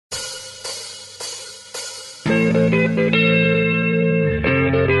What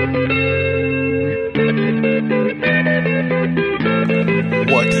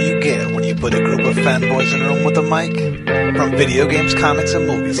do you get when you put a group of fanboys in a room with a mic? From video games, comics, and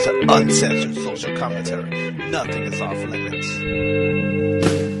movies to uncensored social commentary, nothing is off limits. With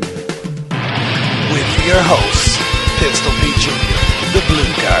your hosts, Pistol Pete Jr., The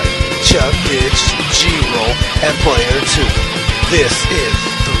Blue Guy, Chuck Ditch, G-Roll, and Player 2. This is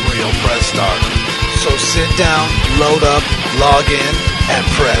The Real Press Start. So sit down, load up, log in, and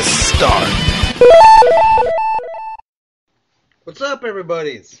press start. What's up,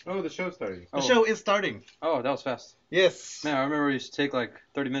 everybody's? Oh, the show's starting. The show is starting. Oh, that was fast. Yes. Man, I remember it used to take like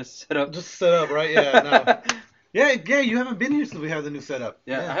 30 minutes to set up. Just set up, right? Yeah, no. Yeah, you haven't been here since we have the new setup.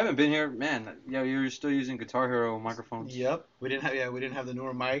 Yeah, I haven't been here. Man, yeah, you're still using Guitar Hero microphones. Yep. We didn't have the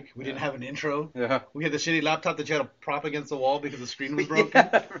newer mic. We didn't have an intro. Yeah. We had the shitty laptop that you had to prop against the wall because the screen was broken.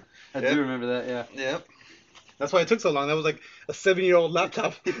 Yeah, I do remember that, yeah. Yep. That's why it took so long. That was like a 7-year-old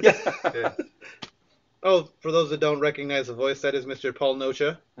laptop. Yeah. Oh, for those that don't recognize the voice, that is Mr. Paul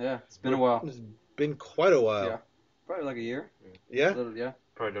Nocha. Yeah, it's been a while. It's been quite a while. Yeah. Probably like a year. Yeah? Yeah.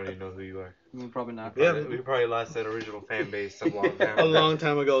 Probably don't even know who you are. Probably not. Yeah. We probably lost that original fan base a long time ago. A long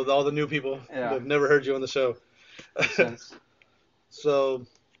time ago. All the new people that have never heard you on the show. Makes sense. So,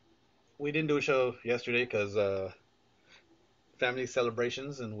 we didn't do a show yesterday because family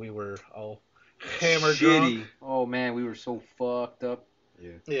celebrations, and we were all hammered drunk. Oh, man, we were so fucked up.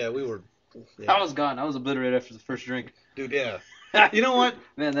 Yeah, we were. Yeah. I was gone. I was obliterated after the first drink. Dude, yeah. You know what?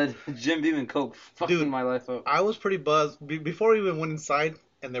 Man, that Jim Beam and Coke fucking my life up. I was pretty buzzed. Before we even went inside,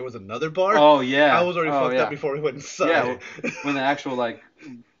 and there was another bar. Oh, yeah. I was already fucked up before we went inside. Yeah, when the actual,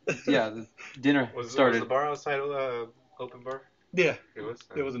 the dinner started. Was the bar outside open bar? Yeah. It was?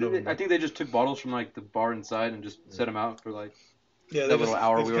 It was an open bar. I think they just took bottles from, the bar inside and just set them out for, that little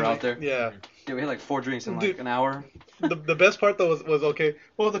hour we were out there. Yeah. Yeah, we had 4 drinks in an hour. The best part though was okay.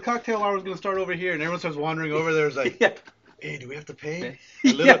 Well, the cocktail hour was gonna start over here, and everyone starts wandering over there. It's like, hey, do we have to pay?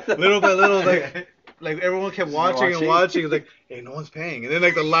 Little by little, like everyone kept watching and watching. It's like, hey, no one's paying, and then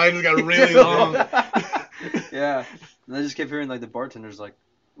the lines got really long. Yeah, and I just kept hearing the bartenders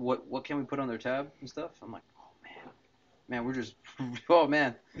what can we put on their tab and stuff. I'm like, oh man, we're just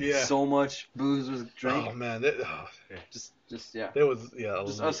so much booze was drank. Oh man, just there was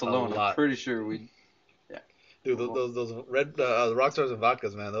just us alone. I'm pretty sure we. Dude, those red Rockstars and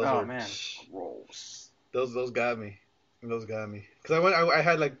vodkas, man. Those were, man, gross. Those got me. Those got me. Cause I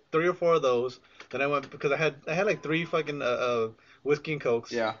had 3 or 4 of those. Then I went because I had 3 fucking whiskey and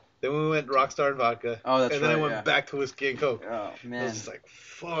cokes. Yeah. Then we went Rockstar and vodka. Oh, that's right. And then I went back to whiskey and coke. Oh man. I was just like,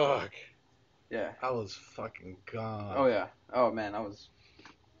 fuck. Yeah. I was fucking gone. Oh yeah. Oh man, I was.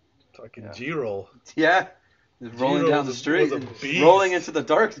 Fucking G-roll. Yeah. Just rolling down the street, rolling into the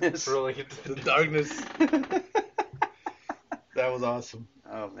darkness. Rolling into the darkness. That was awesome.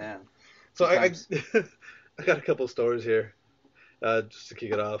 Oh man. So I got a couple of stories here, just to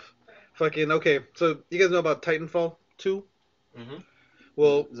kick it off. Okay. So you guys know about Titanfall 2? Mm-hmm.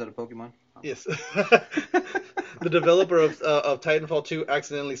 Well, is that a Pokemon? Oh. Yes. The developer of Titanfall 2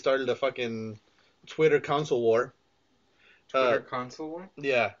 accidentally started a fucking Twitter console war. Twitter console war?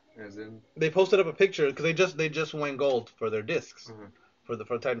 Yeah. As in? They posted up a picture because they just went gold for their discs for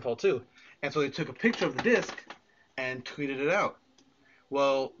Titanfall 2, and so they took a picture of the disc and tweeted it out.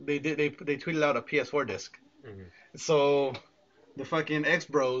 Well, they tweeted out a PS4 disc. Mm-hmm. So the fucking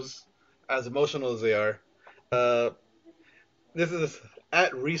ex-bros, as emotional as they are, this is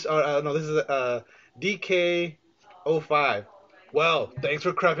at DK05. Well, thanks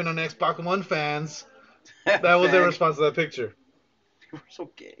for crapping on Xbox One fans. That was their response to that picture. We're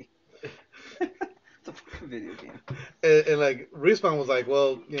so gay. It's a fucking video game. And Respawn was like,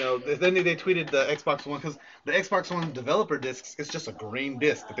 well, then they tweeted the Xbox One because the Xbox One developer discs, it's just a green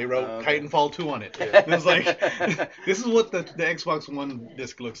disc that they wrote Titanfall 2 on it. Yeah. And it was like, this is what the Xbox One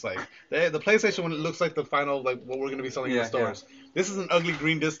disc looks like. The PlayStation one looks like the final, what we're going to be selling in the stores. Yeah. This is an ugly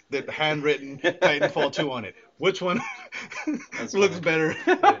green disc that handwritten Titanfall 2 on it. Which one looks better?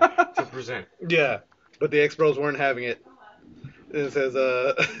 To present. Yeah, but the X-Bros weren't having it. And it says,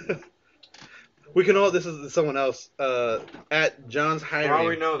 this is someone else, at John's Hiring. For all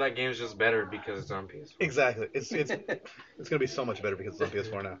we know, that game's just better because it's on PS4. Exactly. It's going to be so much better because it's on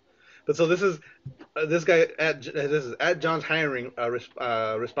PS4 now. But so this is, this guy, this is at John's Hiring,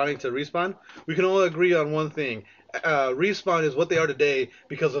 responding to Respawn. We can all agree on one thing. Respawn is what they are today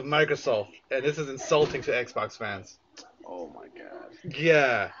because of Microsoft. And this is insulting to Xbox fans. Oh my god.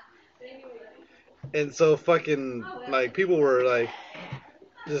 Yeah. And so fucking, people were,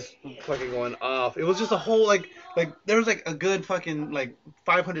 just fucking going off. It was just a whole, like there was like a good fucking like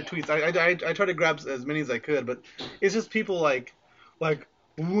 500 tweets. I tried to grab as many as I could, but it's just people like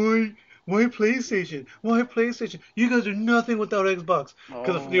why PlayStation? Why PlayStation? You guys are nothing without Xbox.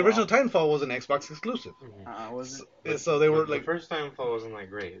 Because the original Titanfall was an Xbox exclusive. Was it? So they were the like first Titanfall wasn't that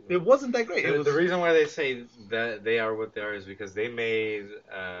great. it wasn't that great. The reason why they say that they are what they are is because they made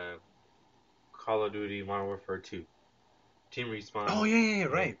Call of Duty Modern Warfare 2. Team Respawn. Oh yeah,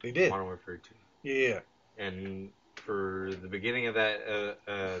 right. They did. Modern Warfare 2. Yeah. And for the beginning of that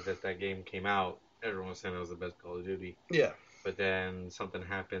that game came out, everyone was saying it was the best Call of Duty. Yeah. But then something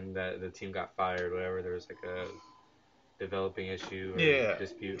happened that the team got fired, whatever. There was like a developing issue or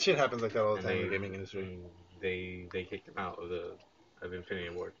dispute. Shit happens like that all the time in the gaming industry. They kicked them out of Infinity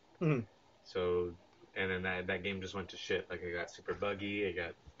Ward. Mm-hmm. So and then that game just went to shit. Like it got super buggy. It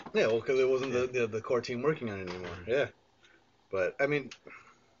got because it wasn't the core team working on it anymore. Yeah. But I mean,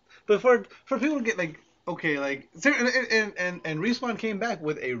 but for people to get like okay, like and Respawn came back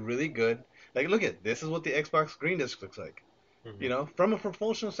with a really good like look at this is what the Xbox Green Disc looks like. Mm-hmm. You know, from a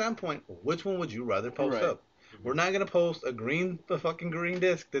promotional standpoint, which one would you rather post up? Mm-hmm. We're not gonna post a fucking green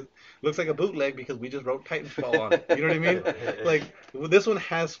disc that looks like a bootleg because we just wrote Titanfall on it. You know what I mean? Like this one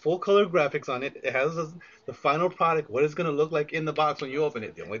has full color graphics on it. It has the final product, what it's gonna look like in the box when you open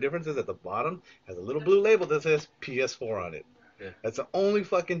it. The only difference is at the bottom has a little blue label that says PS4 on it. Yeah. That's the only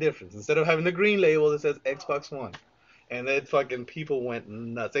fucking difference. Instead of having the green label that says Xbox One, and then fucking people went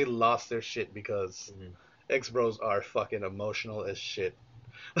nuts. They lost their shit because. Mm-hmm. X-Bros are fucking emotional as shit.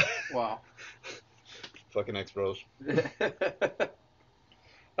 Wow. Fucking X-Bros.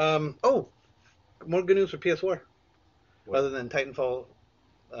 Oh, more good news for PS4. What? Other than Titanfall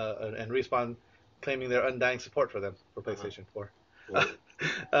and Respawn claiming their undying support for them for PlayStation 4. What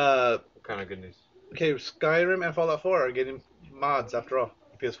kind of good news? Okay, Skyrim and Fallout 4 are getting mods after all.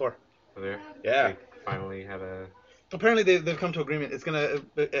 PS4. Oh, there? Yeah. They finally have a... Apparently they've come to agreement.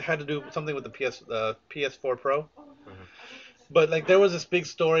 It had to do something with the PS4 Pro. Mm-hmm. But like there was this big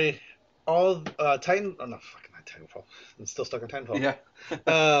story, all not Titanfall. I'm still stuck on Titanfall. Yeah.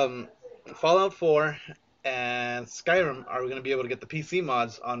 Fallout 4 and Skyrim are going to be able to get the PC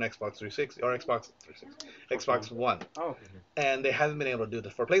mods on Xbox 360 or Xbox One. Oh. And they haven't been able to do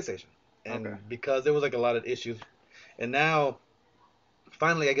this for PlayStation. And because there was like a lot of issues, and now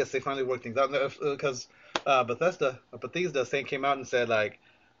finally I guess they finally worked things out because. Bethesda came out and said like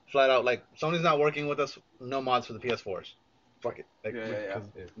flat out like Sony's not working with us, no mods for the PS4s. Fuck it. Like,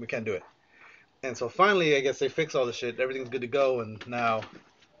 we can't do it. And so finally I guess they fix all the shit, everything's good to go, and now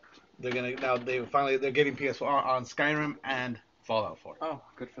they're getting PS4 on Skyrim and Fallout 4. Oh,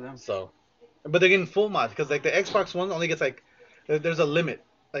 good for them. So but they're getting full mods because like the Xbox One only gets like there's a limit.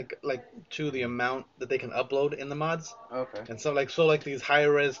 Like to the amount that they can upload in the mods. Okay. And so like these high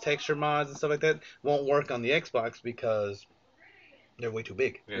res texture mods and stuff like that won't work on the Xbox because they're way too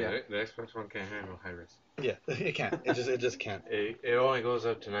big. Yeah. The Xbox One can't handle high res. Yeah, it can't. It just can't. It only goes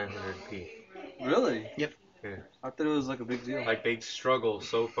up to 900p. Really? Yep. Yeah. I thought it was like a big deal. Like they struggle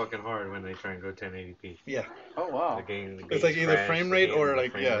so fucking hard when they try and go 1080p. Yeah. Oh wow. The game it's like either frame rate or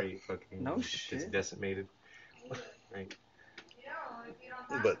like no shit. It's decimated. Like.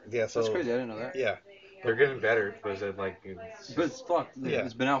 But yeah, so that's crazy. I didn't know that. Yeah, they're getting better, but it's fucked. Yeah.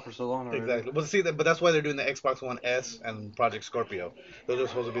 It's been out for so long already. Exactly. But see, but that's why they're doing the Xbox One S and Project Scorpio. Those are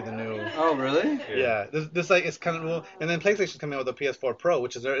supposed to be the new. Oh really? Yeah. This like it's kind of cool. And then PlayStation's coming out with the PS4 Pro,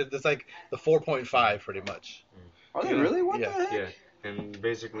 which is it's like the 4.5 pretty much. Are they really? What the heck? Yeah. And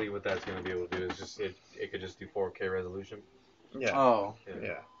basically, what that's gonna be able to do is just it could just do 4K resolution. Yeah. Oh.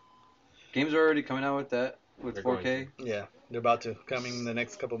 Yeah. Games are already coming out with that. With they're 4K? Yeah, they're about to. Coming in the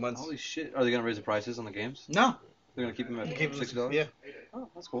next couple months. Holy shit. Are they going to raise the prices on the games? No. They're going to keep them at $6? Yeah. Oh,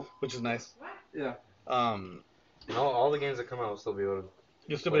 that's cool. Which is nice. Yeah. All the games that come out will still be able to...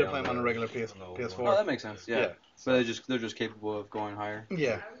 You'll still be able to play them on a regular PS4. Oh, that makes sense. Yeah. But they're just capable of going higher.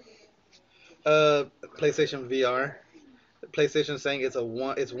 Yeah. PlayStation VR. PlayStation saying it's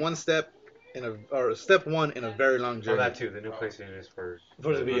one step step one in a very long journey. Oh, that too. The new PlayStation is for the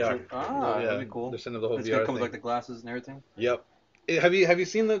VR. That'd be cool. They're sending the whole it's VR gonna come thing. with like the glasses and everything. Yep. Have you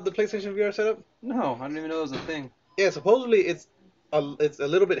seen the PlayStation VR setup? No, I didn't even know it was a thing. Yeah, supposedly it's a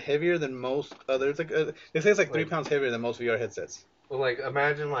little bit heavier than most other. It's like they say it's like 3 pounds heavier than most VR headsets. Well, like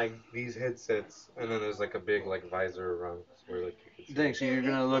imagine like these headsets, and then there's like a big like visor around where like you can see. Dang, so you're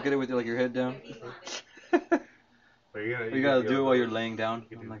gonna look at it with your head down? Or you gotta do it while you're laying down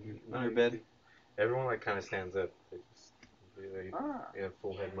on your bed. Everyone like kind of stands up. They have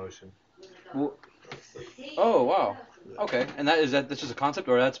full head motion. Well, Oh wow. Okay, and that's just a concept,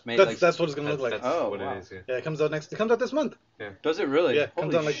 or that's made that's what it's gonna look like. That's Oh, what wow. it is. Yeah. Yeah, it comes out next. It comes out this month. Does it really? Yeah, it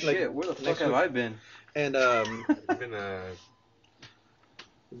comes Holy out shit! Where the fuck next have week. I been? And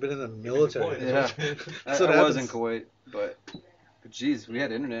You've been in the military. Yeah, I was in Kuwait, but jeez, we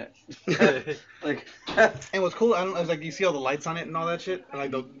had internet. Like, and what's cool, I was like, you see all the lights on it and all that shit, and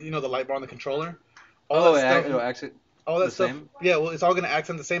like the light bar on the controller. All that stuff. All that stuff. Same? Yeah, well, it's all gonna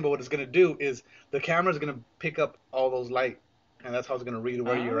accent the same, but what it's gonna do is the camera's gonna pick up all those light, and that's how it's gonna read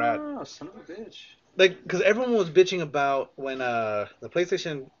where you're at. Oh, son of a bitch. Like, because everyone was bitching about when the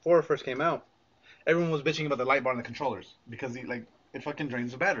PlayStation 4 first came out. Everyone was bitching about the light bar on the controllers because it fucking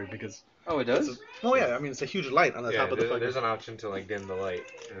drains the battery because. Oh, it does? Yeah, I mean it's a huge light on the top of the fucking. There's an option to dim the light.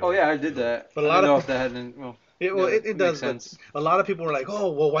 Oh yeah, I did that. But I don't know if that had it does. Sense. But a lot of people were like,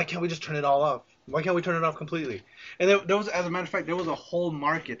 oh well, why can't we just turn it all off? Why can't we turn it off completely? And there was, as a matter of fact, there was a whole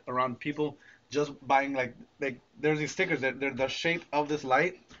market around people just buying there's these stickers that they're the shape of this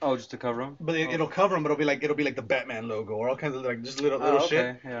light. Oh, just to cover them. But it'll cover them, but it'll be like the Batman logo or all kinds of just little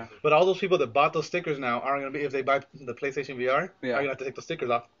shit. Yeah. But all those people that bought those stickers now aren't gonna be, if they buy the PlayStation VR, are gonna have to take the stickers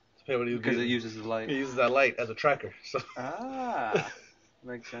off to pay what because it uses the light. It uses that light as a tracker. So.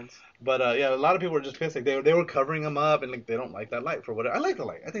 Makes sense. But yeah, a lot of people were just pissed. Like they were covering them up and they don't like that light for whatever. I like the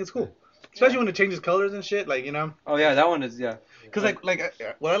light. I think it's cool. Especially when it changes colors and shit, Oh yeah, that one is Because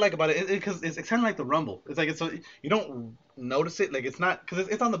what I like about it, because it's kind of like the Rumble. It's so you don't notice it, it's not because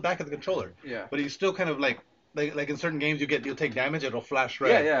it's on the back of the controller. Yeah. But you still kind of like in certain games you'll take damage, it'll flash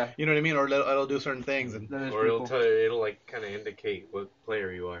red. Yeah. You know what I mean? Or it'll do certain things or it'll it'll kind of indicate what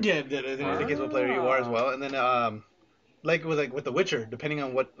player you are. Yeah, it indicates what player you are as well. And then with The Witcher, depending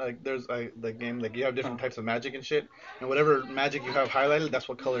on what there's the game you have different types of magic and shit, and whatever magic you have highlighted, that's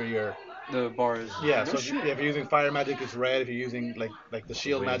what color the bar is. Yeah, so if you're using fire magic, it's red. If you're using like the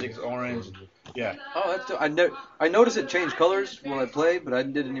shield magic, it's orange. Yeah. Oh, that's I noticed it changed colors when I played, but I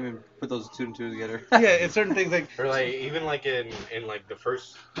didn't even put those two and two together. Yeah, it's certain things or even in the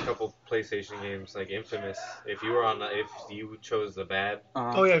first couple PlayStation games, like Infamous, if you chose the bad.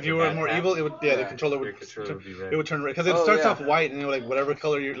 Oh yeah, if you were more evil, it would the controller would be red. It would turn red because it starts off white and whatever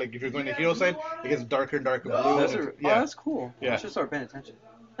color you're if you're going to hero side, it gets darker and darker blue. That's cool. Yeah. I should start paying attention.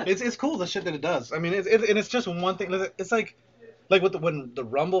 It's cool the shit that it does. I mean, it's just one thing. It's like when the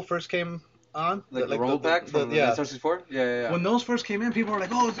Rumble first came on, the Rumble pack from the N64. Yeah. When those first came in, people were like,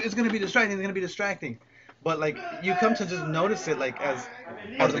 "Oh, it's gonna be distracting. It's gonna be distracting." But you come to just notice it as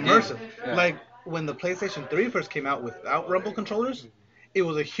immersive. Yeah. When the PlayStation 3 first came out without Rumble controllers, it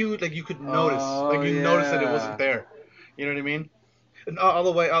was a huge you could notice notice that it wasn't there. You know what I mean? And all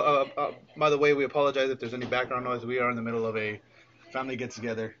the way. By the way, we apologize if there's any background noise. We are in the middle of a family get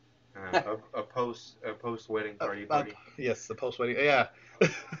together. A post wedding party. Yes, the post wedding. Yeah,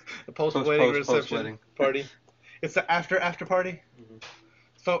 the post wedding reception party. It's the after party. Mm-hmm.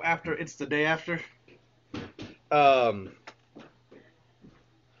 So it's the day after. Oh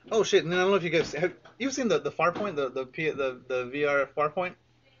shit! And I don't know if you guys you've seen the Farpoint, the VR Farpoint.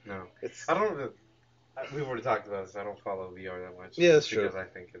 No, I don't know. We've already talked about this. I don't follow VR that much. Yeah, that's true. Because I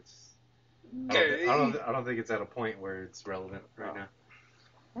think it's. I don't think it's at a point where it's relevant right now.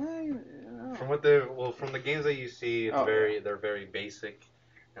 From the games that you see, they're very basic,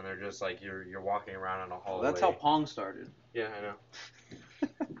 and they're just you're walking around in a hallway. Well, that's how Pong started. Yeah, I know.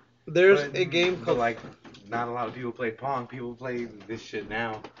 There's a game called not a lot of people play Pong. People play this shit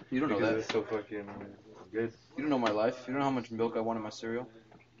now. You don't know that. It's so fucking good. You don't know my life. You don't know how much milk I want in my cereal.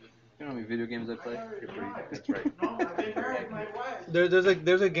 You know how many video games I play? That's right.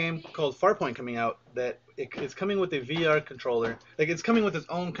 There's a game called Farpoint coming out that it's coming with a VR controller. It's coming with its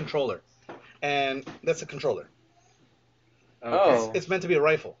own controller, and that's a controller. Oh. It's meant to be a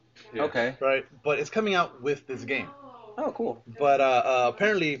rifle. Yeah. Okay. Right, but it's coming out with this game. Oh, cool. But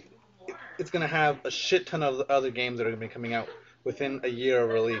apparently, it's gonna have a shit ton of other games that are gonna be coming out within a year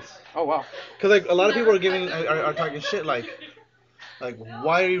of release. Oh wow. Because a lot of people are talking shit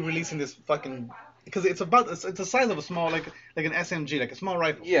why are you releasing this fucking? Because it's the size of a small like an SMG, a small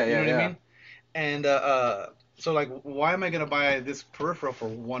rifle. Yeah, you know what I mean? And so why am I gonna buy this peripheral for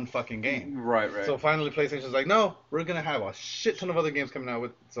one fucking game? Right. So finally, PlayStation's like, no, we're gonna have a shit ton of other games coming out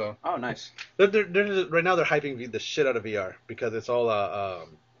with. So. Oh, nice. They're right now they're hyping the shit out of VR because it's all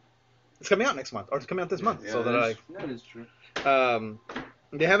it's coming out next month or it's coming out this month. Yeah, so that is true.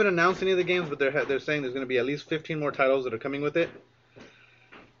 They haven't announced any of the games, but they're saying there's gonna be at least 15 more titles that are coming with it.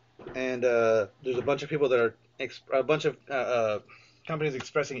 And there's a bunch of people that are a bunch of companies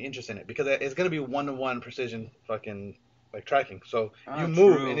expressing interest in it because it's gonna be 1-to-1 precision fucking tracking. So you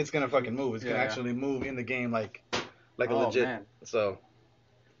move and it's gonna fucking move. It's gonna actually move in the game like a legit. Man. So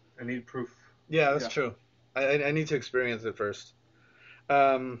I need proof. Yeah, that's true. I need to experience it first.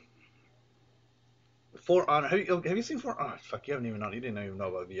 For Honor. Have you seen For Honor? Fuck, you didn't even know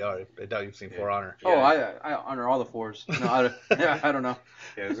about VR. I doubt you've seen For Honor. Oh, I honor all the fours. No, I don't know.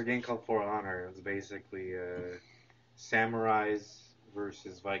 Yeah, there's a game called For Honor. It's basically samurais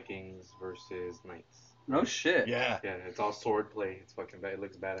versus Vikings versus knights. No shit. Yeah. Yeah, it's all sword play. It's fucking bad. It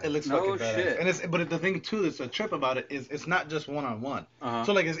looks badass. It looks fucking badass. And but the thing too that's a trip about it is it's not just one-on-one.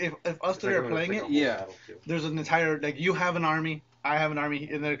 So like if us three are playing it, there's an entire like you have an army, I have an army,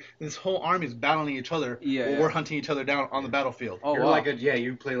 and this whole army is battling each other. While we're hunting each other down on the battlefield. Oh, you're like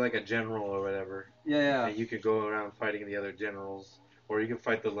you play like a general or whatever. Yeah. And you could go around fighting the other generals. Or you can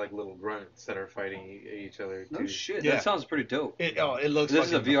fight the like little grunts that are fighting each other too. No shit, that sounds pretty dope. It looks. This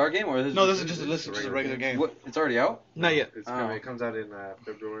is a VR game or no? This is just a regular game. What? It's already out? Not yet. It comes out in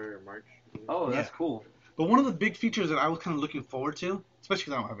February or March. Oh, that's cool. But one of the big features that I was kind of looking forward to, especially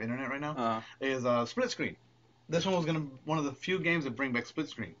because I don't have internet right now, is split screen. This one was one of the few games that bring back split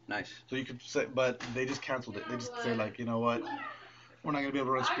screen. Nice. So you could say, but they just canceled it. They just said like, you know what, we're not gonna be able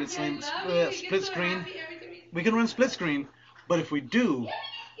to run split screen. We can run split screen, but if we do,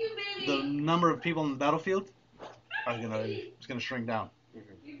 the number of people on the battlefield it's gonna shrink down.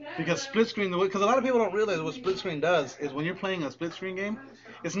 Because split screen, because a lot of people don't realize what split screen does is when you're playing a split screen game,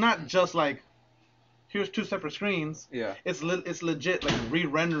 it's not just like here's two separate screens. Yeah. It's legit like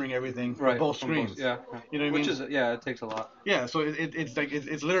re-rendering everything for both screens. Yeah. You know what I mean? Which is it takes a lot. Yeah. So it's like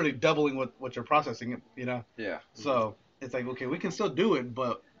it's literally doubling what you're processing. You know. Yeah. So it's like okay, we can still do it,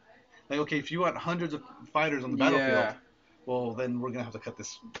 but like okay, if you want hundreds of fighters on the battlefield. Well, then we're gonna have to cut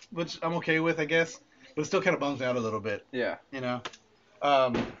this, which I'm okay with, I guess. But it still kind of bums me out a little bit. Yeah. You know.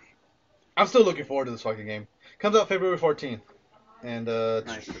 I'm still looking forward to this fucking game. Comes out February 14th, and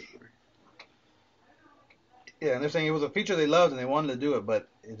nice. Yeah, and they're saying it was a feature they loved and they wanted to do it, but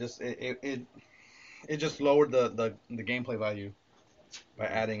it just lowered the gameplay value by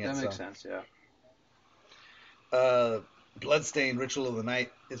adding it. That makes sense. Yeah. Bloodstained: Ritual of the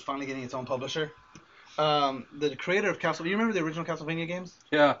Night is finally getting its own publisher. The creator of Castlevania, you remember the original Castlevania games?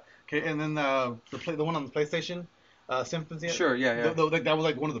 Yeah. Okay, and then the one on the PlayStation, Symphony. Sure, yeah. That was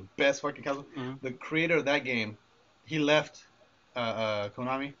like one of the best fucking Castlevania. Mm-hmm. The creator of that game, he left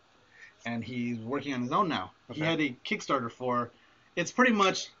Konami, and he's working on his own now. Okay. He had a Kickstarter for, it's pretty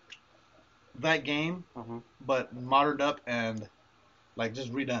much that game, but moderned up and like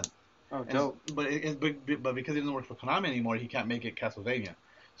just redone. Oh, dope. But because he doesn't work for Konami anymore, he can't make it Castlevania.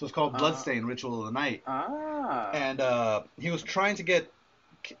 So it's called Bloodstained: Ritual of the Night. And he was trying to get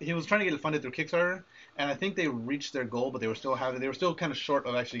it funded through Kickstarter, and I think they reached their goal, but they were still kind of short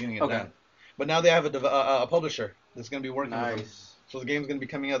of actually getting it done. But now they have a publisher that's going to be working with them. So the game's going to be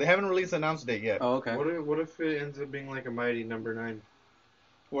coming out. They haven't released an announced date yet. Oh, okay. What if it ends up being like a Mighty Number 9?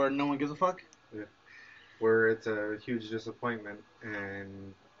 Where no one gives a fuck? Yeah. Where it's a huge disappointment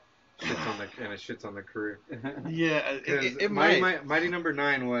and it shits on the career. Yeah, it might. Mighty Number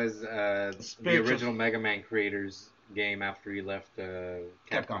 9 was the original Mega Man creator's game after he left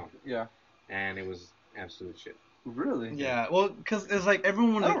Capcom. Yeah. And it was absolute shit. Really? Yeah. Well, because it's like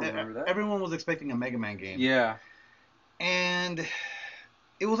everyone was expecting a Mega Man game. Yeah. And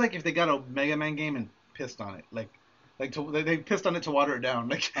it was like if they got a Mega Man game and pissed on it, they pissed on it to water it down.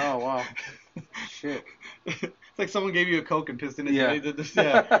 Like, oh wow, shit! It's like someone gave you a Coke and pissed in it. Yeah. Here,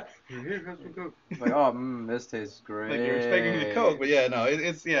 have some Coke. Like, oh, this tastes great. Like you're expecting the Coke, but yeah, no,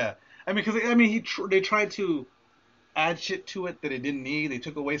 it's yeah. I mean, they tried to add shit to it that it didn't need. They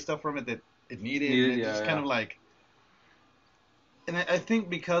took away stuff from it that it needed. And it just kind of like. And I think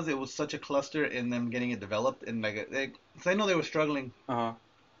because it was such a cluster in them getting it developed, and because I know they were struggling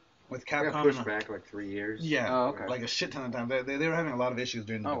with Capcom. They got pushed back like 3 years. Yeah, like a shit ton of times. They were having a lot of issues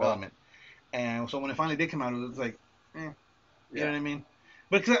during the development, and so when it finally did come out, it was like, you know what I mean?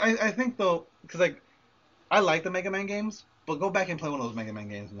 But cause I think though, because I like the Mega Man games, but go back and play one of those Mega Man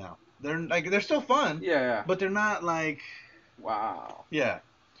games now. They're still fun. Yeah. But they're not like. Wow. Yeah.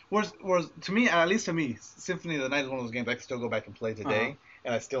 Whereas to me, at least to me, Symphony of the Night is one of those games I can still go back and play today,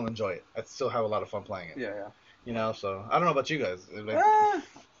 and I still enjoy it. I still have a lot of fun playing it. Yeah. You know, so I don't know about you guys.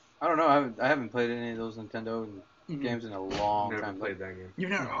 I don't know. I haven't played any of those Nintendo games in a long time. Never played that game.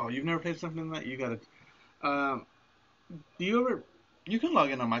 You've never played Symphony of the Night? You got it. Do you ever? You can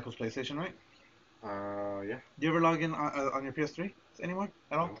log in on Michael's PlayStation, right? Yeah. Do you ever log in on your PS3 anymore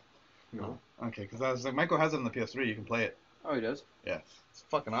at all? No. Okay, because I was like, Michael has it on the PS3. You can play it. Oh, he does? Yeah, it's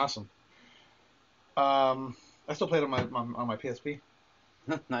fucking awesome. I still play it on my PSP.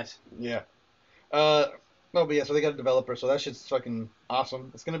 Nice. Yeah. No, but yeah, so they got a developer, so that shit's fucking awesome.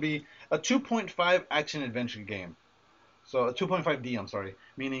 It's gonna be a 2.5 action adventure game. So 2.5D, I'm sorry,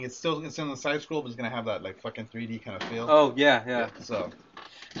 meaning it's in the side scroll, but it's gonna have that like fucking 3D kind of feel. Oh yeah. So,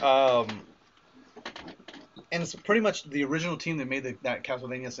 and it's pretty much the original team that made that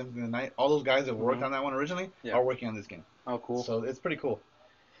Castlevania Symphony of the Night. All those guys that worked on that one originally are working on this game. Oh, cool. So it's pretty cool.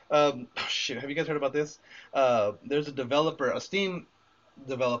 Shit, have you guys heard about this? There's a Steam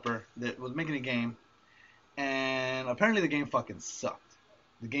developer that was making a game, and apparently the game fucking sucked.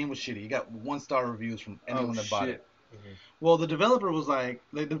 The game was shitty. You got 1-star reviews from anyone that bought it. Mm-hmm. Well, the developer was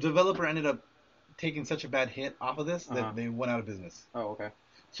the developer ended up taking such a bad hit off of this that they went out of business. Oh, okay.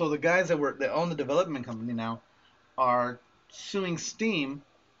 So the guys that own the development company now are suing Steam,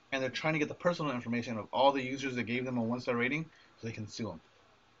 and they're trying to get the personal information of all the users that gave them a 1-star rating so they can sue them.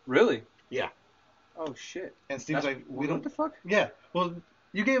 Really? Yeah. Oh shit. And Steam's like, we don't. What the fuck? Yeah. Well,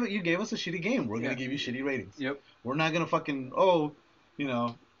 you gave us a shitty game. We're gonna give you shitty ratings. Yep. We're not gonna fucking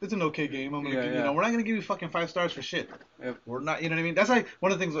it's an okay game. I'm gonna give we're not gonna give you fucking 5 stars for shit. Yep. We're not. You know what I mean? That's like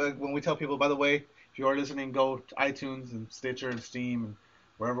one of the things when we tell people. By the way, if you are listening, go to iTunes and Stitcher and Steam and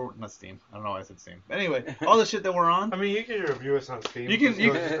wherever. Not Steam. I don't know why I said Steam. But anyway, all the shit that we're on. I mean, you can review us on Steam. You can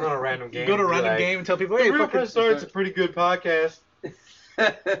go on a random game. Go to a random game and tell people, hey, Real Press Start's a pretty good podcast.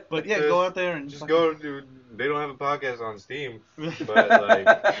 But yeah, go out there and just go. They don't have a podcast on Steam, but like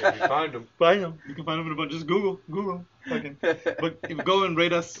if you find them. You can find them in a bunch. Just Google, fucking. But if you go and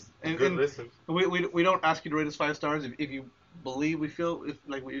rate us, and listen. We don't ask you to rate us 5 stars. If you believe we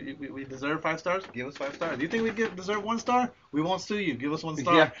we deserve 5 stars, give us 5 stars. Do you think we deserve 1 star? We won't sue you. Give us 1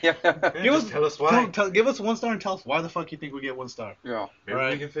 star. Yeah. Tell us why. Give us 1 star and tell us why the fuck you think we get 1 star. Yeah. Maybe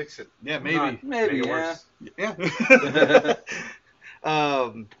we can fix it. Yeah, maybe. Maybe. Yeah.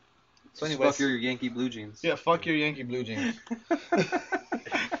 So anyways, fuck your yankee-blue-jeans. Yeah, fuck your yankee-blue-jeans.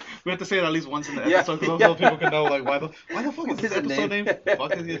 We have to say it at least once in the episode so people can know like why the fuck is this episode named?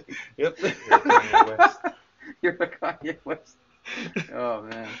 Fuck is it? Yep. You're a Kanye West. Oh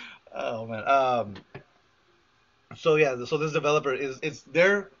man. Oh man. So this developer it's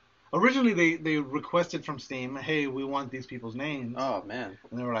their originally they requested from Steam, hey, we want these people's names. Oh man.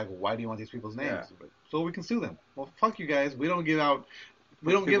 And they were like, why do you want these people's names? Yeah. So we can sue them. Well, fuck you guys. We don't give out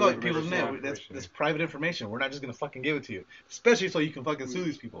people's names. That's private information. We're not just gonna fucking give it to you, especially so you can fucking sue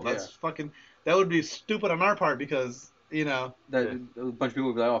these people. That's fucking. That would be stupid on our part because that a bunch of people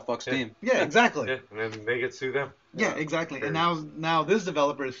would be like, oh fuck Steam. Yeah, exactly. Yeah, and then they could sue them. Yeah, exactly. And now this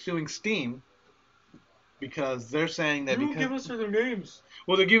developer is suing Steam because they're saying that because give us their names.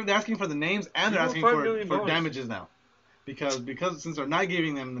 Well, they're asking for the names and they're asking for damages now. Because since they're not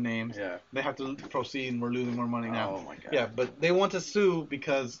giving them the names, they have to proceed, and we're losing more money now. Oh my god. Yeah, but they want to sue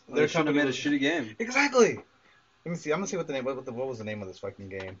because they shouldn't have made a shitty game. Exactly. Let me see. I'm gonna see what the name. What was the name of this fucking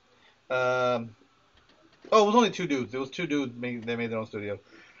game? It was only 2 dudes. It was 2 dudes. They made their own studio.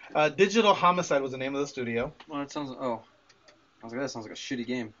 Digital Homicide was the name of the studio. Well, it sounds. Oh, I was like, that sounds like a shitty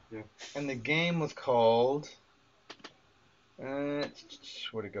game. Yeah. And the game was called. Where'd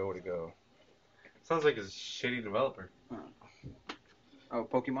it go? Sounds like a shitty developer. Oh,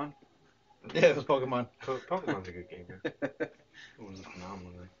 Pokemon? Yeah, it was Pokemon. Pokemon's a good game. Yeah. It was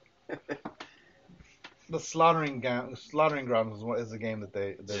phenomenal. The Slaughtering Grounds is the game that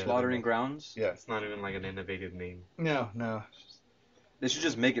they Slaughtering Grounds? Yeah. It's not even like an innovative name. No. They should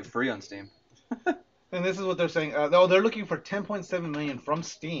just make it free on Steam. And this is what they're saying. They're looking for $10.7 million from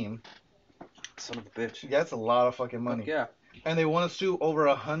Steam. Son of a bitch. Yeah, that's a lot of fucking money. Fuck yeah. And they want to sue over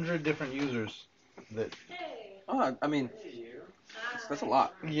 100 different users. I mean, that's a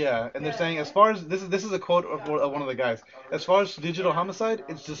lot. Yeah, and they're saying as far as this is a quote of one of the guys. As far as Digital Homicide,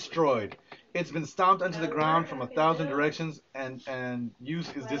 it's destroyed. It's been stomped onto the ground from 1,000 directions, and use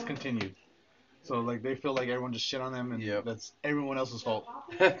is discontinued. So like they feel like everyone just shit on them, and that's everyone else's fault.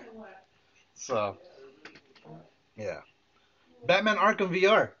 So, yeah. Batman Arkham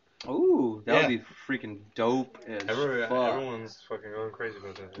VR. Ooh, that would be freaking dope as fuck. Everyone's fucking going crazy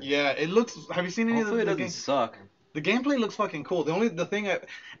about that. Yeah, it looks. Have you seen any Hopefully of the it doesn't suck. The gameplay looks fucking cool. The thing, and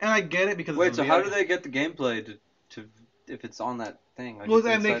I get it because. Wait, so how do they get the gamelplay to if it's on that thing? Like well,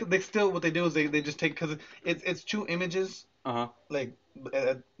 and they still what they do is they just take because it's 2 images. Like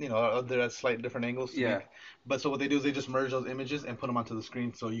they're at slight different angles. Yeah. But so what they do is they just merge those images and put them onto the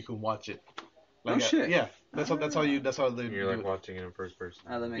screen so you can watch it. Like shit. Yeah. That's how they. You're like watching it in first person.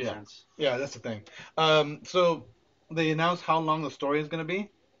 Oh, that makes sense. Yeah, that's the thing. So they announced how long the story is going to be.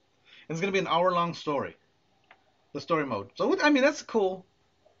 It's going to be an hour-long story. The story mode. So I mean that's cool.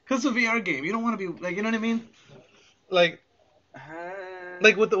 Cause it's a VR game. You don't want to be like, you know what I mean? Like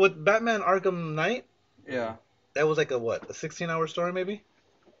with Batman Arkham Knight. Yeah. That was like a 16-hour story maybe.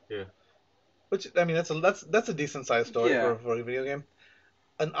 Yeah. Which I mean that's a decent sized story for a video game.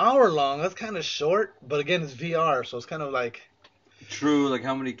 An hour long. That's kind of short, but again, it's VR, so it's kind of like. True, like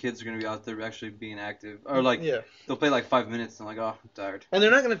how many kids are gonna be out there actually being active, or like they'll play like 5 minutes and like, oh, I'm tired. And they're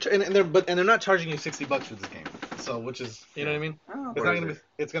not gonna, and they're not charging you $60 for this game, so which is, you know what I mean? Oh, it's not gonna be,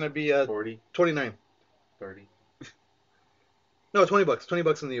 it's gonna be 40, 29, 30. No, $20,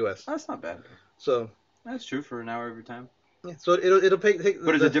 $20 in the U.S. That's not bad. So that's true for an hour every time. Yeah, so it'll take.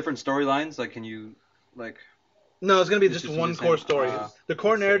 But is it different storylines? Like, can you like? No, it's gonna be just one core story. The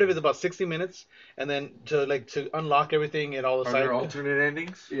core narrative is about 60 minutes, and then to unlock everything and all the Are side. there alternate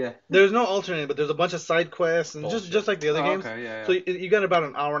endings? Yeah. There's no alternate, but there's a bunch of side quests and just like the other games. Okay, yeah. So you got about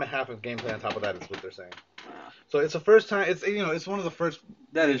an hour and a half of gameplay on top of that. Is what they're saying. So it's the first time. It's one of the first.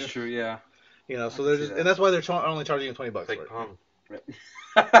 That is true. Yeah. So they're just, and that's why they're only charging you $20. Like Pong.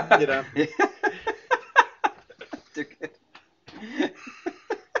 You know.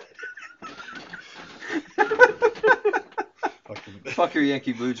 Fuck your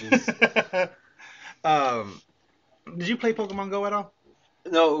yankee-blue-jeans. Did you play Pokemon Go at all?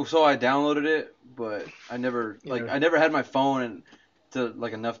 No, so I downloaded it, but I never I never had my phone and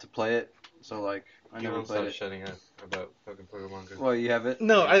enough to play it. So like I never played it. Shutting up about fucking Pokemon Go. Well, you have it?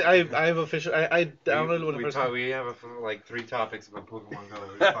 No, I have official. I downloaded one first. We have like 3 topics about Pokemon Go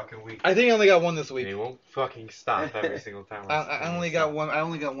every fucking week. I think I only got one this week. And it won't fucking stop every single time. I only got one. I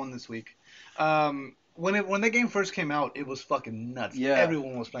only got one this week. When the game first came out, it was fucking nuts. Yeah.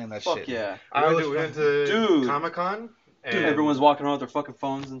 Everyone was playing that shit. Fuck yeah. We went to Comic-Con. Dude, everyone's walking around with their fucking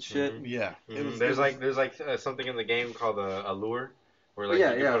phones and shit. Mm-hmm. Yeah. Mm-hmm. There's something in the game called a lure, where like you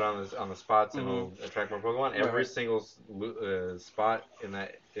can put it on the spots and it'll attract more Pokemon. Every single spot in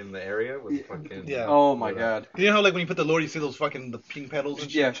the area was fucking. Yeah. Oh my god. You know how like when you put the lure, you see those fucking the pink petals and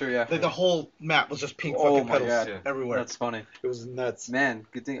shit? Yeah, sure, yeah. Like the whole map was just pink fucking petals everywhere. That's funny. It was nuts. Man,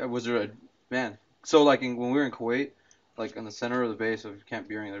 good thing. Was there a man? So like when we were in Kuwait, like in the center of the base of Camp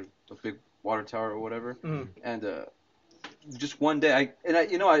Beering, there's a big water tower or whatever, and just one day,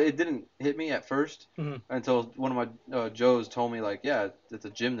 it didn't hit me at first until one of my Joes told me like, yeah, it's a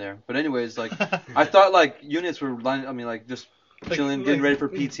gym there. But anyways, like I thought like units were just chilling, getting ready for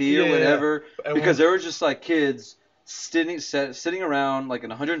PT or whatever, because there were just like kids sitting around like in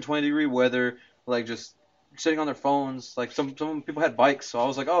 120-degree weather, like just sitting on their phones. Like some people had bikes, so I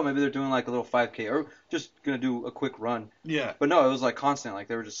was like, oh, maybe they're doing like a little 5K or just gonna do a quick run. Yeah. But no, it was like constant. Like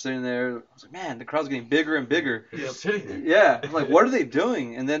they were just sitting there. I was like, man, the crowd's getting bigger and bigger. Just sitting there. Yeah. I'm like, what are they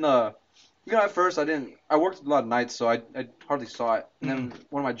doing? And then at first I worked a lot of nights, so I hardly saw it. And then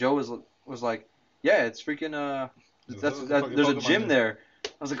one of my Joe was like, yeah, it's freaking there's a gym there. I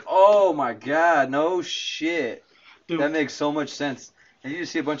was like, oh my god, no shit. Dude. That makes so much sense. And you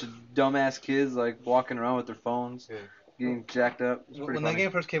just see a bunch of dumbass kids like walking around with their phones, getting jacked up. When that game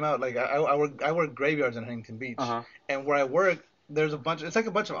first came out, like I work graveyards in Huntington Beach, and where I work, there's a bunch. It's like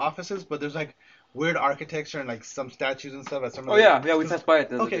a bunch of offices, but there's like weird architecture and like some statues and stuff. At some we passed by it.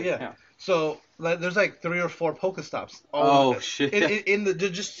 The So like, there's like 3 or 4 Pokestops. Shit! They're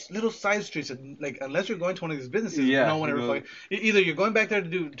just little side streets, and like unless you're going to one of these businesses, no one ever fucking. Either you're going back there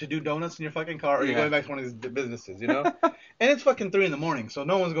to do donuts in your fucking car, or you're going back to one of these businesses, you know. And it's fucking 3 a.m, so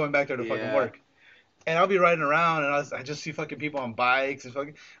no one's going back there to fucking work. And I'll be riding around, and I just see fucking people on bikes and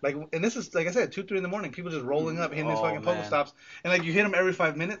fucking and this is like I said, 2, 3 a.m, people just rolling up, hitting these fucking Pokestops, and like you hit them every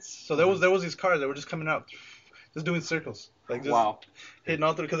 5 minutes. So there was these cars that were just coming out, just doing circles, like just hitting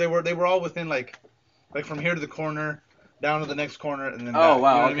all through, because they were all within like from here to the corner, down to the next corner, and then back. Wow, you know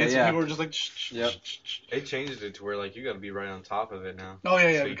what okay, I mean? So people were just like They changed it to where like you got to be right on top of it now. Oh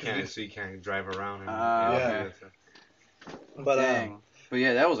yeah. So you can't drive around. But dang. But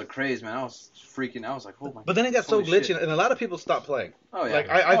yeah, that was a craze, man. I was freaking. I was like, oh my. But then it got so glitchy, and a lot of people stopped playing. Oh yeah. Like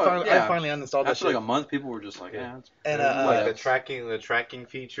I finally uninstalled that shit. After like a month, people were just like, yeah. And like the tracking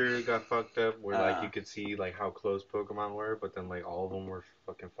feature got fucked up, where like you could see like how close Pokemon were, but then like all of them were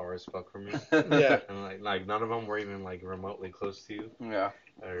fucking far as fuck from you. Yeah. And like none of them were even like remotely close to you. Yeah.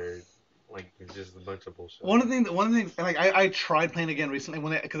 Or like it's just a bunch of bullshit. One of the things, like I tried playing again recently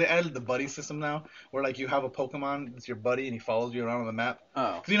because they added the buddy system now, where like you have a Pokemon that's your buddy and he follows you around on the map.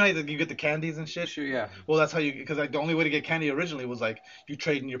 Oh. Because you know you get the candies and shit. Sure, yeah. Well, that's how because like the only way to get candy originally was like you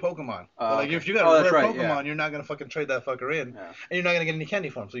trade in your Pokemon. But like if you got a rare Pokemon, you're not gonna fucking trade that fucker in, and you're not gonna get any candy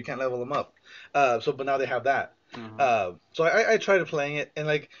from him, so you can't level them up. But now they have that. Mm-hmm. So I tried playing it, and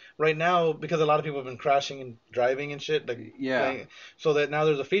like right now, because a lot of people have been crashing and driving and shit, like playing, so that now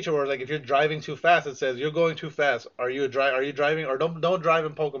there's a feature where like if you're driving too fast, it says you're going too fast. Are you driving, or don't drive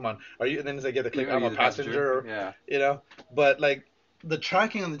in Pokemon? Are you? And then they get to click I'm a passenger, or, you know. But like the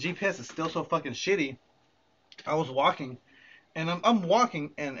tracking on the GPS is still so fucking shitty. I was walking, and I'm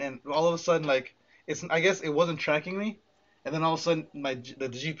walking, and all of a sudden like I guess it wasn't tracking me. and then all of a sudden the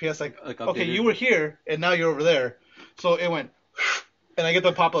GPS like okay, updated. you were here and now you're over there, so it went. And I get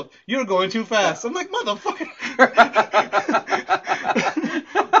the pop up, you're going too fast. I'm like, motherfucker. I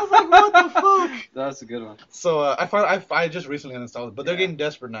was like, what the fuck? That's a good one. So I just recently uninstalled it, but they're getting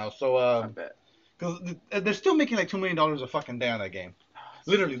desperate now. So I bet. because they're still making like $2 million a fucking day on that game.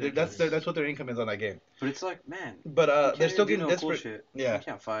 Literally, that's what their income is on that game. But it's like, man. But they're still getting no desperate. Cool shit. Yeah. You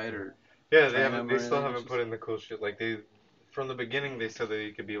can't fight or. Yeah, they still haven't put in the cool shit. Like from the beginning, they said that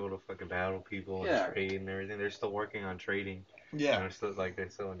you could be able to fucking battle people and trade and everything. They're still working on trading. Yeah. And they still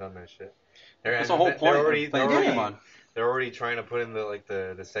haven't done that shit. That's the whole point of playing Pokemon. They're already trying to put in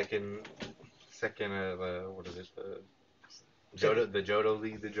the second what is it, the Johto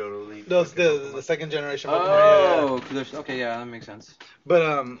League. No, it's the second generation Pokemon. Oh, okay, yeah, that makes sense.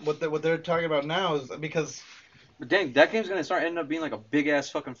 But what they're talking about now is because. But dang, that game's gonna start ending up being like a big ass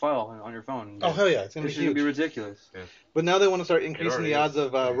fucking file on your phone. Oh hell yeah, it's gonna be huge. Gonna be ridiculous. Yeah. But now they want to start increasing the odds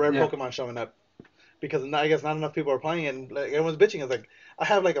of rare Pokemon showing up, because I guess not enough people are playing it. And like, everyone's bitching. It's like I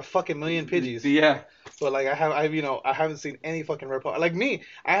have like a fucking million Pidgeys. Yeah. But like I haven't seen any fucking rare Pokemon. Like me,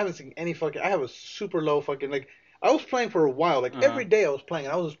 I haven't seen any fucking. I have a super low fucking like. I was playing for a while, like every day I was playing.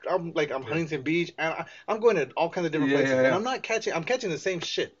 I'm Huntington Beach, and I'm going to all kinds of different places, and I'm catching the same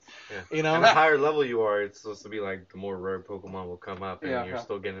shit. Yeah. You know, and the higher level you are, it's supposed to be like the more rare Pokemon will come up, and you're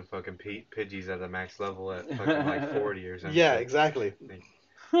still getting fucking Pidgeys at the max level at fucking like 40 or something. Yeah, exactly.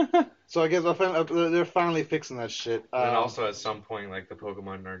 So I guess they're finally fixing that shit. And also at some point, like the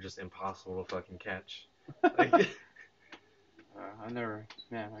Pokemon are just impossible to fucking catch. Like, that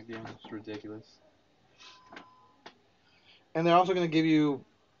game is ridiculous. And they're also going to give you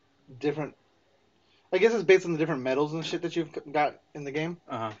different. I guess it's based on the different medals and shit that you've got in the game.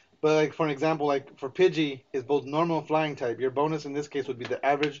 Uh-huh. But like for an example, like for Pidgey, is both normal and flying type. Your bonus in this case would be the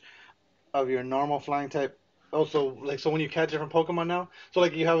average of your normal flying type. Also, like so when you catch different Pokemon now, so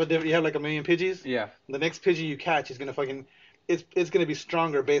like you have like a million Pidgeys. Yeah. The next Pidgey you catch is gonna fucking. It's gonna be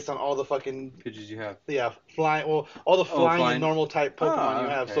stronger based on all the fucking Pidgeys you have. Yeah, flying. Well, all the flying and normal type Pokemon you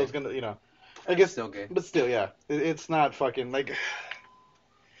have. Okay. So it's gonna I guess, still gay. But still, yeah, it's not fucking like.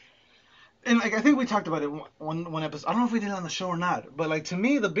 And like I think we talked about it one episode. I don't know if we did it on the show or not, but like to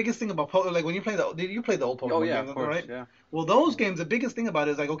me the biggest thing about like when you play did you play the old Pokemon games, of course, right? Yeah. Well, those games, the biggest thing about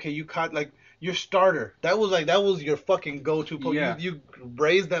it is like okay, you caught like your starter. That was your fucking go-to Pokemon. Yeah. You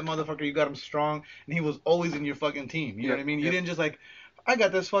raised that motherfucker. You got him strong, and he was always in your fucking team. You know what I mean? You didn't just like. I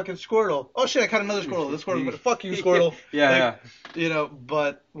got this fucking Squirtle. Oh shit, I caught another Squirtle. This Squirtle, fuck you, Squirtle. Yeah. You know,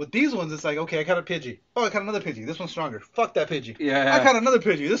 but with these ones, it's like, okay, I caught a Pidgey. Oh, I caught another Pidgey. This one's stronger. Fuck that Pidgey. Yeah. I caught another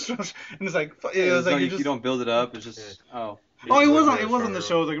Pidgey. This one's, and it's like, you don't build it up. It's just, Oh, it wasn't the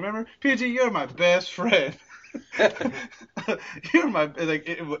show. Like, remember, Pidgey, you're my best friend. You're my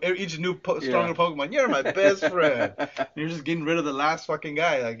each new stronger Pokemon. You're my best friend. And you're just getting rid of the last fucking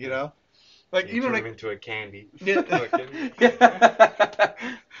guy, like you know. Like you even turn like him into a candy. Yeah.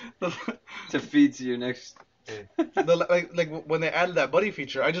 To feed to your next. Like when they added that buddy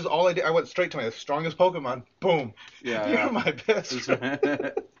feature, I went straight to my strongest Pokemon. Boom. Yeah. You're my best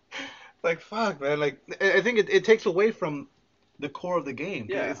friend. Like fuck, man. Like I think it takes away from the core of the game.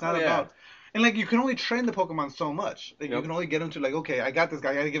 Yeah. It's not about. And like you can only train the Pokemon so much. Like you can only get them to like okay, I got this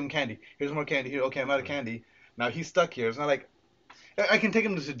guy. I gotta give him candy. Here's more candy. Here, okay, I'm out of candy. Now he's stuck here. It's not like. I can take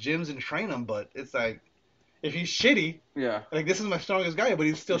him to gyms and train him, but it's like, if he's shitty, like this is my strongest guy, but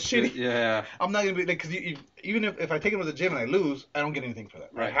he's still shitty. Yeah. I'm not gonna be like, because even if I take him to the gym and I lose, I don't get anything for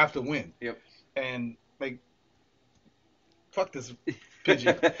that. Right. I have to win. Yep. And like, fuck this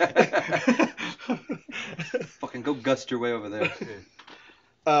Pidgey. Fucking go gust your way over there.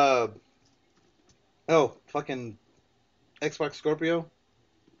 Fucking Xbox Scorpio.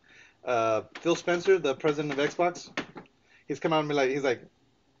 Phil Spencer, the president of Xbox. He's come out and he's like,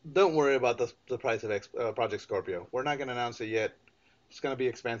 don't worry about the price of Project Scorpio. We're not gonna announce it yet. It's gonna be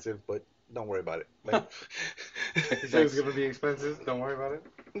expensive, but don't worry about it. Like, he says it's gonna be expensive. Don't worry about it.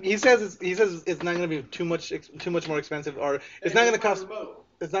 He says it's not gonna be too much more expensive, or it's not gonna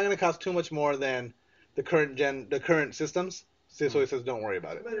cost too much more than the current systems. So he says don't worry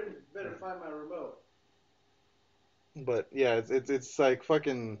about it. Better find my remote. But yeah, it's like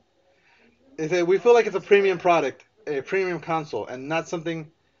fucking. We feel like it's a premium product. A premium console and not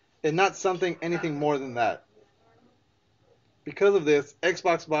something anything more than that. Because of this,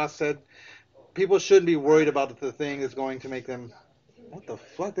 Xbox boss said people shouldn't be worried about the thing that's going to make them. What the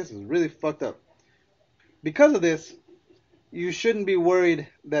fuck? This is really fucked up. Because of this, you shouldn't be worried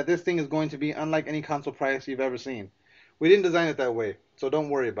that this thing is going to be unlike any console price you've ever seen. We didn't design it that way, so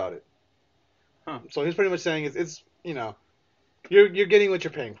don't worry about it. Huh. So he's pretty much saying it's you know. You're getting what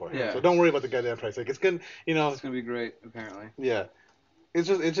you're paying for. Yeah. So don't worry about the goddamn price. Like it's gonna, It's gonna be great, apparently. Yeah. It's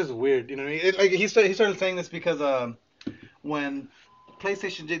just weird. You know what I mean? Like he started saying this because when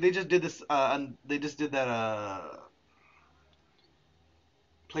PlayStation they just did this they just did that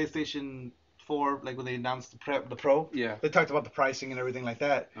PlayStation 4, like when they announced the Pro. Yeah. They talked about the pricing and everything like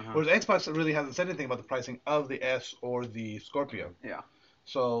that. Whereas Xbox really hasn't said anything about the pricing of the S or the Scorpio. Yeah.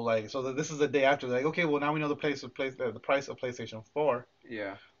 So this is the day after. They're like, okay, well now we know the price of PlayStation 4.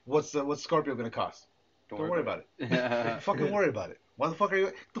 Yeah. What's Scorpio gonna cost? Don't worry about it. Don't fucking worry about it. Why the fuck are you?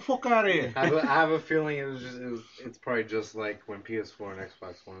 Get the fuck out of here. I have a feeling it's probably just like when PS4 and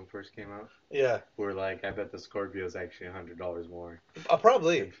Xbox One first came out. Yeah. Where like I bet the Scorpio is actually $100 more.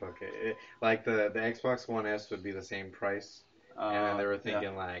 Probably. Fuck it. Like the Xbox One S would be the same price, and then they were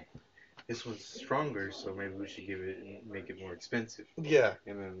thinking like, this one's stronger, so maybe we should make it more expensive. Yeah.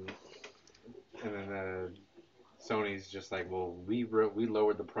 And then Sony's just like, well, we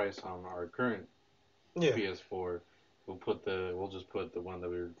lowered the price on our current PS4. We'll just put the one that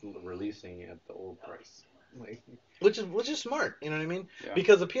we're releasing at the old price. Like, which is smart, you know what I mean? Yeah.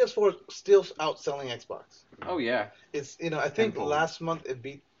 Because the PS4 is still outselling Xbox. Oh yeah. It's I think last month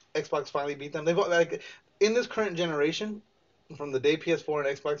Xbox finally beat them. They've like in this current generation, from the day PS4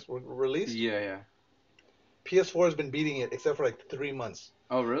 and Xbox were released. Yeah. PS4 has been beating it except for like 3 months.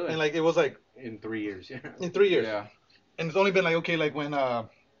 Oh really? And like it was like in 3 years. Yeah. In 3 years. Yeah. And it's only been like okay, like when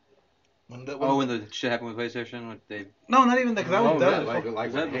the shit happened with PlayStation, No, not even that. Cause that was done.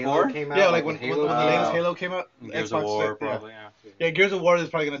 Like when Halo came out. Yeah, like when the latest Halo came out. Gears Xbox of War, probably. Yeah, Gears of War is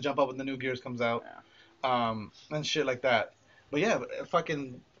probably gonna jump up when the new Gears comes out. Yeah. And shit like that. But yeah,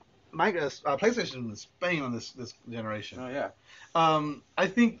 fucking, PlayStation is banging on this generation. Oh yeah. I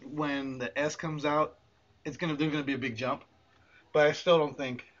think when the S comes out, there's gonna be a big jump. But I still don't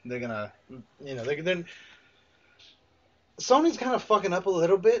think they're gonna, they're Sony's kind of fucking up a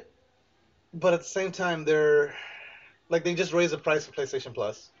little bit. But at the same time, they just raised the price of PlayStation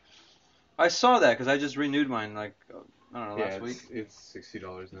Plus. I saw that because I just renewed mine I don't know, last week. It's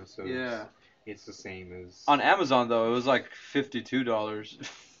 $60 now, so it's the same as... On Amazon, though, it was like $52.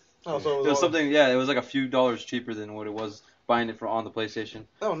 Oh, so it was something, it was like a few dollars cheaper than what it was buying it on the PlayStation.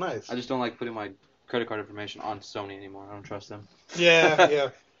 Oh, nice. I just don't like putting my credit card information on Sony anymore. I don't trust them. Yeah.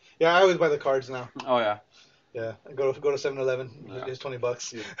 Yeah, I always buy the cards now. Oh, yeah. Yeah, go to 7-Eleven. It's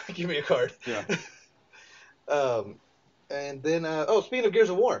 $20. Yeah. Give me a card. Yeah. And then speaking of Gears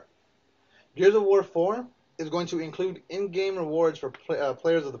of War, Gears of War 4 is going to include in-game rewards for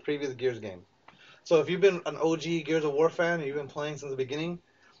players of the previous Gears game. So if you've been an OG Gears of War fan and you've been playing since the beginning,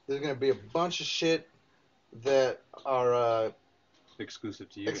 there's going to be a bunch of shit that are exclusive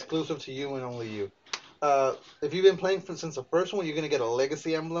to you and only you. If you've been playing since the first one, you're going to get a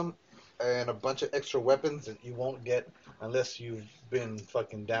legacy emblem and a bunch of extra weapons that you won't get unless you've been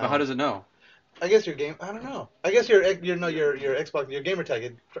fucking down. But how does it know? I guess your game. I don't know. I guess your Xbox, your gamer tag,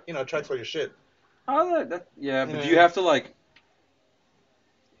 it tracks all your shit. Oh, yeah. But do you have to like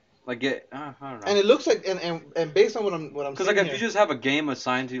get? I don't know. And it looks like and based on what I'm because like if you just have a game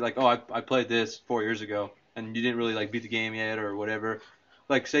assigned to you, like I played this 4 years ago and you didn't really like beat the game yet or whatever.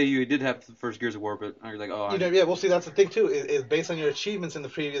 Like, say you did have the first Gears of War, but you're like, well, see, that's the thing, too, is based on your achievements in the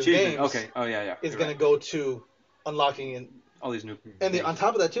previous games. Okay. Oh, yeah. It's going to go to unlocking all these new... And on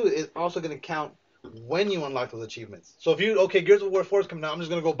top of that, too, it's also going to count when you unlock those achievements. So if Gears of War 4 is coming out, I'm just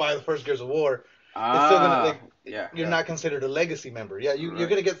going to go buy the first Gears of War. It's still going to, you're not considered a legacy member. Yeah, you're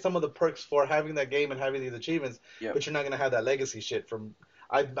going to get some of the perks for having that game and having these achievements, but you're not going to have that legacy shit from...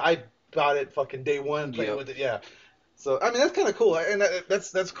 I bought it fucking day one, playing with it, So I mean that's kind of cool, and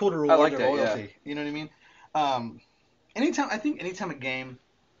that's cool to reward their loyalty. Yeah. You know what I mean? Anytime a game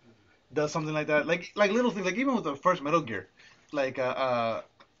does something like that, like little things, like even with the first Metal Gear, like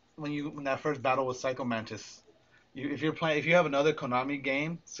when that first battle with Psycho Mantis, if you have another Konami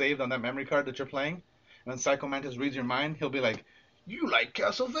game saved on that memory card that you're playing, and then Psycho Mantis reads your mind, he'll be like, "You like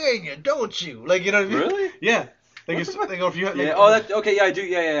Castlevania, don't you?" Like you know what I mean? Really? Yeah. Like if you have, I do.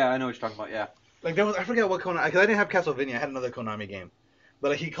 Yeah. I know what you're talking about. Yeah. Like I forget what Konami, because I didn't have Castlevania. I had another Konami game,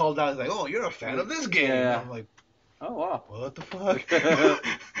 but like he called out, he's like, "Oh, you're a fan of this game." Yeah. And I'm like, "Oh wow, what the fuck?"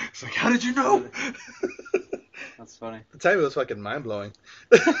 It's like, how did you know? That's funny. The time it was fucking mind blowing.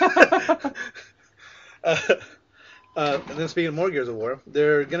 And then speaking of more Gears of War,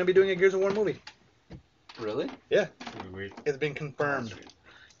 they're gonna be doing a Gears of War movie. Really? Yeah. It's been confirmed.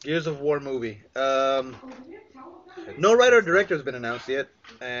 Gears of War movie. No writer or director has been announced yet,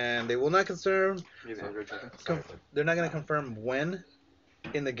 and they will not confirm. They're not going to confirm when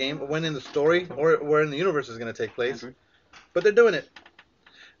in the game, when in the story, or where in the universe is going to take place. But they're doing it.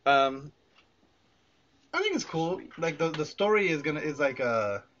 I think it's cool. Sweet. Like the story is like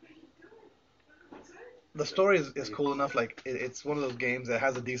the story is cool enough. Like it's one of those games that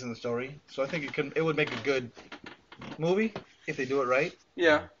has a decent story. So I think it would make a good movie if they do it right.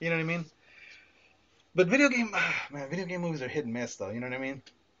 Yeah. You know what I mean? But video game movies are hit and miss though. You know what I mean?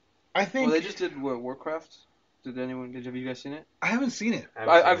 I think. Well, they just did Warcraft. Have you guys seen it? I haven't seen it.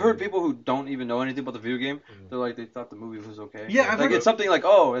 I've heard people who don't even know anything about the video game. They're like, they thought the movie was okay. Yeah, I've heard it's something like,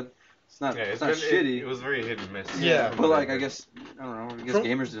 it's not shitty. It was very hit and miss. Yeah. But like, I guess I don't know. I guess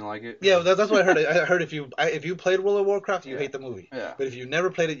gamers didn't like it. Yeah, that's what I heard. I heard if you played World of Warcraft, you hate the movie. Yeah. But if you never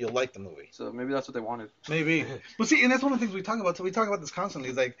played it, you'll like the movie. So maybe that's what they wanted. Maybe. But see, and that's one of the things we talk about. So we talk about this constantly.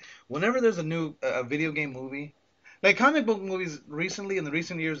 It's like whenever there's a new video game movie. Like comic book movies recently, in the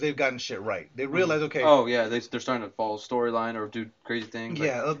recent years, they've gotten shit right. They realize, okay. Oh yeah, they're starting to follow storyline or do crazy things.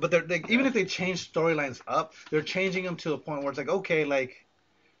 Yeah, but they're like, even if they change storylines up, they're changing them to a point where it's like, okay, like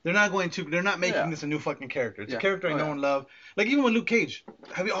they're not making this a new fucking character. It's a character I know and love. Like even with Luke Cage,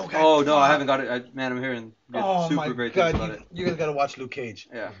 have you? Oh no, I haven't got it. Man, I'm hearing super great things about it. You guys gotta watch Luke Cage.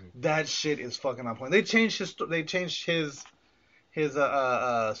 Yeah, that shit is fucking on point. They changed his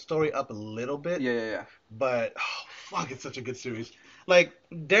story up a little bit. Yeah. But it's such a good series. Like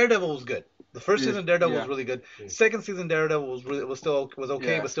Daredevil was good. The first season Daredevil was really good. Second season Daredevil was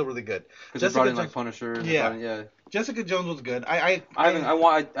okay, but still really good. Because they brought in like Punisher. Yeah. Jessica Jones was good. I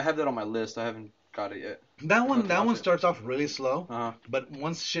have that on my list. I haven't got it yet. That one starts off really slow, but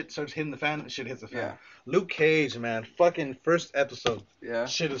once shit starts hitting the fan, shit hits the fan. Yeah. Luke Cage, man, fucking first episode. Yeah.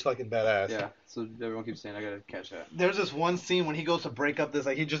 Shit is fucking badass. Yeah. So everyone keeps saying I gotta catch that. There's this one scene when he goes to break up this,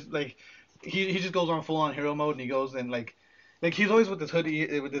 like he just goes on full on hero mode and he goes and like he's always with this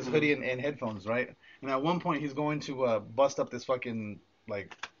hoodie and headphones, right? And at one point he's going to bust up this fucking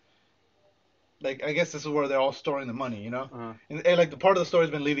like I guess this is where they're all storing the money, you know? And like the part of the story's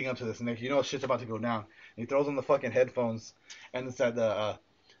been leading up to this, and like, shit's about to go down. And he throws on the fucking headphones, and it's that the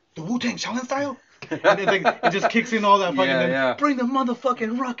Wu-Tang Shaolin style. And it just kicks in all that fucking bring the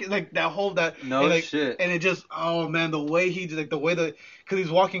motherfucking rocket, like that whole shit. And it just the way he just because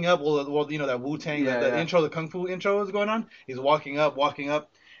he's walking up, well that Wu-Tang the intro, the kung fu intro is going on. He's walking up,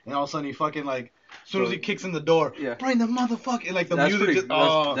 and all of a sudden he fucking like. As soon as he kicks in the door, bring the motherfucker, like the music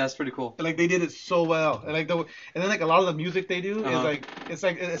that's pretty cool. Like they did it so well, and then like a lot of the music they do is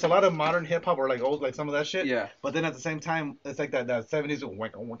it's a lot of modern hip hop or like old like some of that shit. Yeah. But then at the same time, it's like that 70s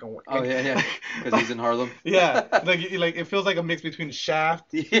wank. Oh yeah. Because he's in Harlem. Yeah, like it feels like a mix between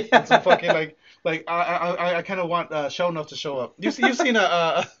Shaft and some fucking like I kind of want Show Enough to show up. You've seen it's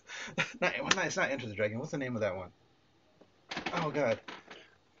not Enter the Dragon. What's the name of that one? Oh god.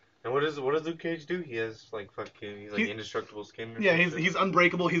 And what does Luke Cage do? He has he's indestructible skin. He's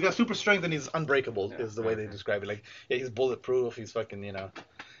unbreakable. He's got super strength and he's unbreakable. Is the way they describe it. Like he's bulletproof. He's fucking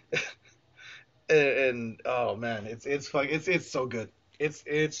and oh man, it's so good.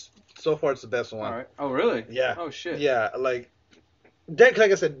 It's so far it's the best one. All right. Oh really? Yeah. Oh shit. Yeah, like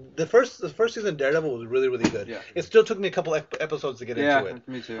I said, the first season Daredevil was really really good. Yeah. It still took me a couple episodes to get into it.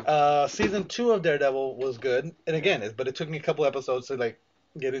 Yeah, me too. Season 2 of Daredevil was good, and again, but it took me a couple episodes to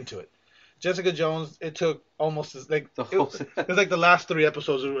get into it. Jessica Jones, it took almost it was like the last 3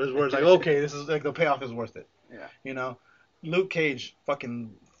 episodes where it's like, okay, this is like the payoff is worth it. Yeah. Luke Cage,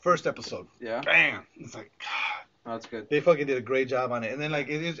 fucking first episode. Yeah. Bam. It's like, God. Oh, that's good. They fucking did a great job on it, and then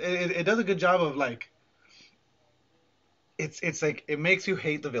it does a good job of it's like it makes you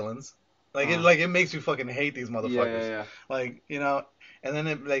hate the villains, it makes you fucking hate these motherfuckers. Yeah. And then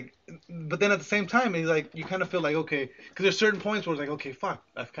but then at the same time, it's like you kind of feel like okay, because there's certain points where it's like okay, fuck,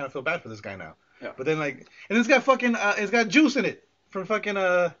 I kind of feel bad for this guy now. Yeah. But then and it's got fucking it's got Juice in it from fucking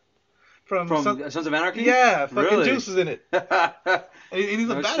from Sons of Anarchy. Yeah, fucking really? Juice is in it. And he's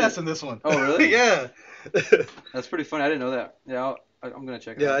a badass in this one. Oh really? Yeah. That's pretty funny. I didn't know that. Yeah, I'm gonna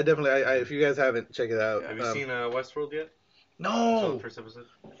check it out. Yeah, I definitely. If you guys haven't, check it out. Have you seen Westworld yet? No. The first episode.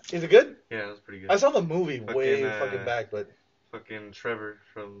 Is it good? Yeah, it was pretty good. I saw the movie way fucking back, but. Fucking Trevor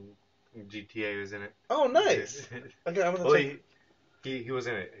from GTA was in it. Oh, nice. Okay, I'm gonna check. He was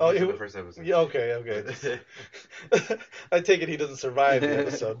in it. He was in the first episode. Yeah, okay. I take it he doesn't survive the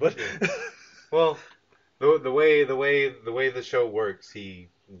episode, but. Well, the way the show works,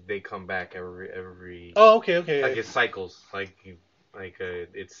 they come back every. Oh, okay. Like it cycles,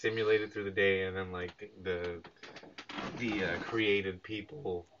 it's simulated through the day, and then the created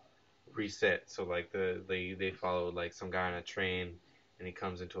people reset. So they follow some guy on a train, and he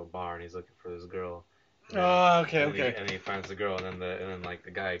comes into a bar and he's looking for this girl. Okay. And he finds the girl, and then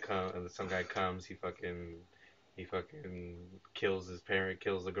the guy comes, and some guy comes. He fucking kills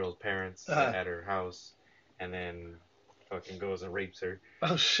the girl's parents at her house, and then fucking goes and rapes her.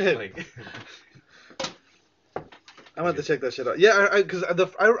 Oh shit. I'm gonna have to check that shit out. Yeah, because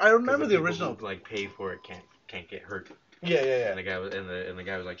I remember the original. Who, like pay for it can't get hurt. Yeah. And the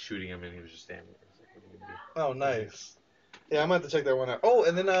guy was like shooting him, and he was just standing there. Oh, nice. Yeah, I'm gonna have to check that one out. Oh,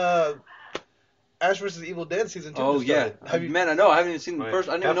 and then Ash vs. Evil Dead season 2. Oh yeah, man, I know. I haven't even seen the first.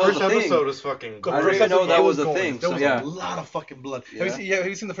 I didn't even know it was a thing. Episode was fucking. I didn't even know that was a thing. There So was yeah, a lot of fucking blood. Yeah. Have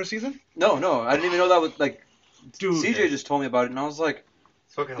you seen the first season? No, I didn't even know that was like. Dude, CJ just told me about it, and I was like,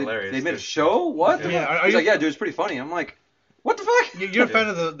 it's fucking hilarious. They made a show? What? Yeah. He's like, yeah, dude, it's pretty funny. I'm like, what the fuck? You're a fan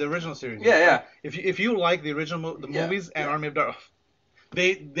of the original series. Yeah. If you like the original movies and Army of Darkness,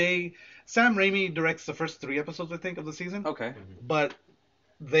 they Sam Raimi directs the first 3 episodes, I think, of the season. Okay. But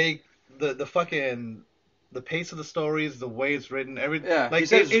the fucking the pace of the stories, the way it's written, everything. Yeah. Like he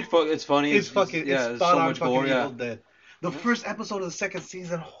says it's funny. It's fucking. Yeah, it's spot so on. much Fucking gore. Yeah. Evil Dead. The first episode of the second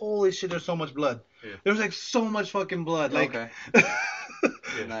season, holy shit, there's so much blood. Yeah. There's like so much fucking blood. Like, Okay.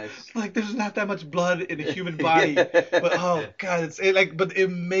 Nice. Like there's not that much blood in a human body, but god, but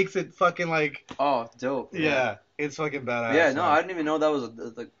it makes it fucking like. Oh, dope. Yeah, it's fucking badass. Yeah, no, I didn't even know that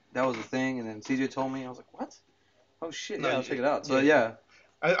was a thing, and then CJ told me, I was like, what? Oh shit, yeah, I'll check it out. So yeah.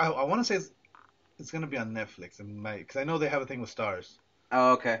 I want to say it's gonna be on Netflix, because I know they have a thing with Stars.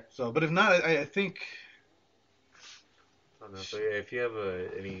 Oh, okay. So, but if not, I think. I don't know. So yeah, if you have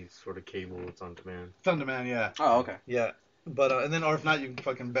any sort of cable, it's on demand. It's on demand, yeah. Oh, okay. Yeah, but and then or if not, you can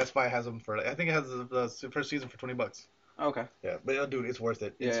fucking Best Buy has them for. I think it has the first season for $20. Okay. Yeah, but dude, it's worth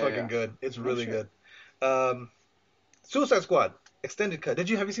it. It's Yeah, fucking good. It's really good. Suicide Squad extended cut. Have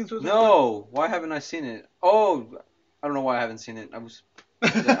you seen Suicide Squad? No. Why haven't I seen it? Oh, I don't know why I haven't seen it. I was.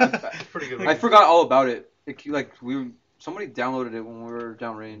 Pretty good. I forgot all about it. Somebody downloaded it when we were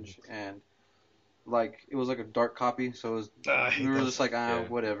downrange, and it was like a dark copy, so it was, we were just like,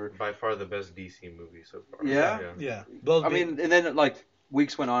 whatever. By far the best DC movie so far. Yeah. I mean, and then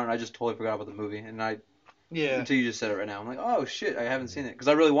weeks went on, and I just totally forgot about the movie, and until you just said it right now, I'm like, oh shit, I haven't seen it because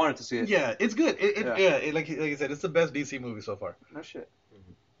I really wanted to see it. Yeah, it's good. Like I said, it's the best DC movie so far. No shit.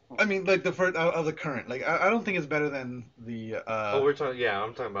 I mean, like the first of the current. I don't think it's better than the. we're talking. Yeah,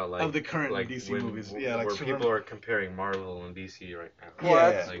 I'm talking about of the current DC movies. Yeah, where people are comparing Marvel and DC right now.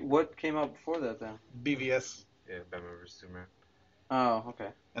 Well, what came out before that then? BVS. Yeah, Batman vs Superman. Oh, okay.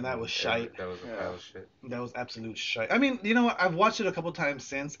 And that was shite. That was a pile of shit. That was absolute shite. I mean, you know what? I've watched it a couple times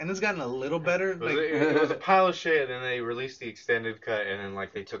since, and it's gotten a little better. It was a pile of shit, and then they released the extended cut, and then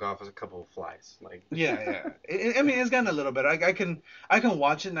they took off a couple of flies. Yeah. I mean, it's gotten a little better. I can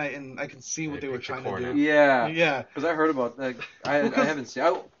watch it, and I can see what they were trying to do. Yeah. Because I heard about that. I haven't seen.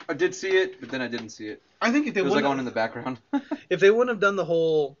 I did see it, but then I didn't see it. I think if they it was on in the background. If they wouldn't have done the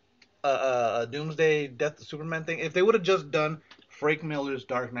whole Doomsday Death of Superman thing, if they would have just done Frank Miller's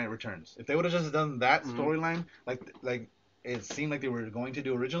Dark Knight Returns, if they would have just done that storyline, like it seemed like they were going to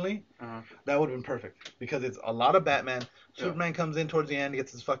do originally, that would have been perfect. Because it's a lot of Batman. Superman comes in towards the end,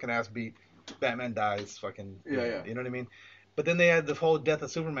 gets his fucking ass beat. Batman dies. Fucking. You know what I mean? But then they had the whole Death of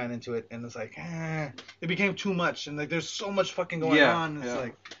Superman into it, and it's like, it became too much, and there's so much fucking going on. And it's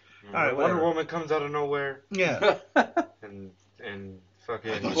like, all right, Wonder Woman comes out of nowhere. Yeah. and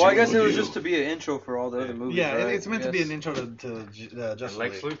fucking. Well, I guess it was just to be an intro for all the other movies. Yeah, right? it's meant to be an intro to Justice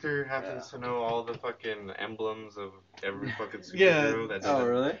League. Lex Luthor happens to know all the fucking emblems of every fucking superhero. Oh,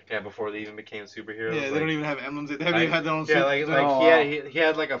 really? Yeah, before they even became superheroes. Yeah, they don't even have emblems. They haven't even had their own. He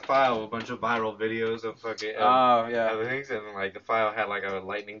had like a file of a bunch of viral videos of fucking other things, and the file had like a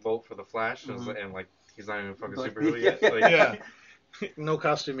lightning bolt for the Flash, and he's not even a fucking superhero yet. No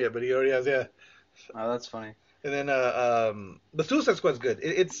costume yet, but he already has. Yeah. Oh, that's funny. And then the Suicide Squad's good.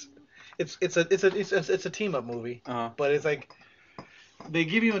 It's a team up movie, but it's like they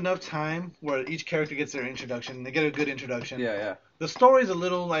give you enough time where each character gets their introduction. They get a good introduction. Yeah. The story's a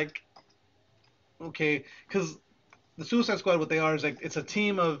little okay, because the Suicide Squad, what they are is it's a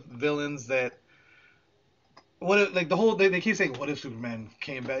team of villains that. They keep saying, what if Superman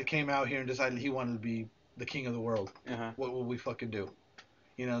came out here and decided he wanted to be the king of the world? What would we fucking do?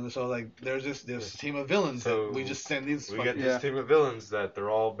 You know, so there's this team of villains that we just send these. We got this team of villains that they're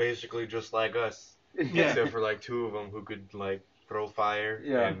all basically just like us, except for 2 of them who could throw fire.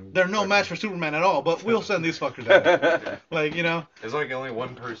 Yeah, and they're no match for Superman at all, but we'll send these fuckers out. You know, there's only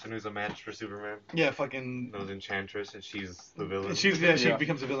one person who's a match for Superman. Yeah, fucking. Those Enchantress, and she's the villain. She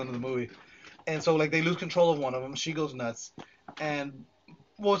becomes the villain of the movie, and so they lose control of one of them. She goes nuts, and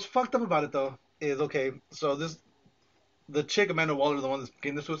what's fucked up about it though is so the chick, Amanda Waller, the one that's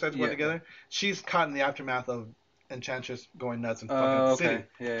getting the Suicide Squad together, she's caught in the aftermath of Enchantress going nuts in fucking the city.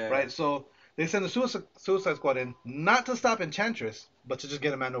 Yeah. Right? So they send the Suicide Squad in, not to stop Enchantress, but to just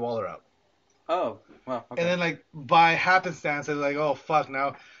get Amanda Waller out. Oh, wow. Okay. And then, by happenstance, they're like, oh, fuck,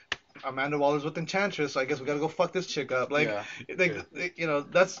 now Amanda Waller's with Enchantress, so I guess we gotta go fuck this chick up. Like, you know,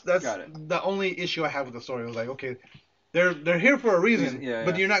 that's the only issue I have with the story. I was like, okay, they're here for a reason,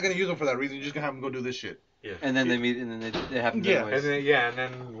 but you're not gonna use them for that reason. You're just gonna have them go do this shit. Yeah. And then they meet, and then they happen anyways. And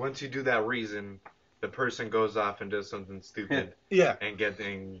then once you do that reason, the person goes off and does something stupid. And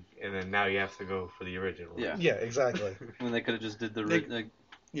then now you have to go for the original. Yeah, exactly. When they could have just did the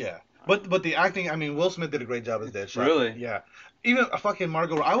But the acting, I mean, Will Smith did a great job as Deadshot. Really? Yeah. Even a fucking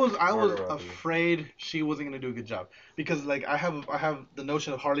Margot. I was afraid she wasn't gonna do a good job because like I have the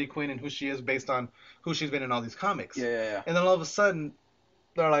notion of Harley Quinn and who she is based on who she's been in all these comics. Yeah. And then all of a sudden,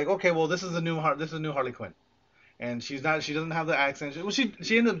 they're like, okay, well this is a new Harley Quinn, and she doesn't have the accent. She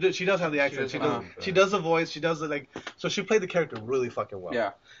does have the accent. She does the voice. She does it so she played the character really fucking well.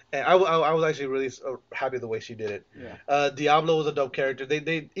 Yeah. And I was actually really happy the way she did it. Yeah. Diablo was a dope character.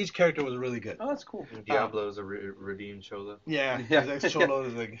 Each character was really good. Oh, that's cool. Diablo is a redeemed Cholo. Yeah. His ex-Cholo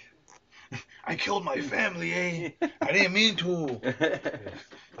is like, I killed my family, eh? I didn't mean to.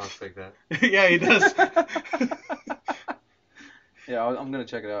 Talks like that. Yeah, he does. Yeah, I'm gonna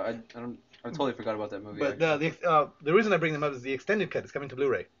check it out. I totally forgot about that movie. But the reason I bring them up is the extended cut is coming to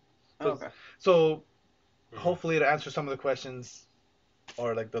Blu-ray. So, okay. So hopefully it answers some of the questions,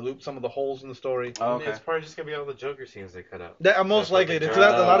 or like some of the holes in the story. Oh, okay. It's probably just gonna be all the Joker scenes they cut out. That most likely. A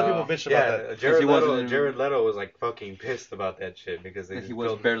lot of people bitched about that. Jared Leto was like fucking pissed about that shit because he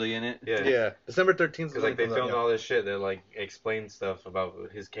was barely in it. Yeah. December 13th. Because like they filmed all this shit that like explained stuff about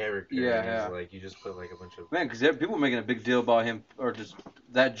his character. Yeah. And like you just put like a bunch of because people were making a big deal about him or just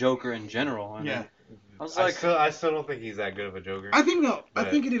that Joker in general. I was like, I still don't think he's that good of a Joker. I think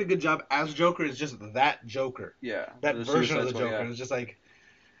he did a good job as Joker. It's just that Joker. Yeah. That version of the Joker. It's just like.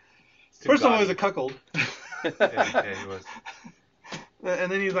 First of all, he's a cuckold. Yeah, he was.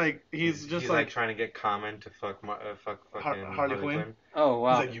 And then he's just like trying to get Common to fuck fucking Harley Quinn. Oh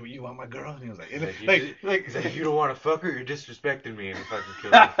wow! He's like, you want my girl? And he was like, he's like, you don't want to fuck her, you're disrespecting me, and he fucking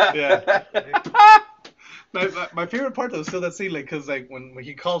killed her. Yeah. My favorite part though is still that scene, like, cause like when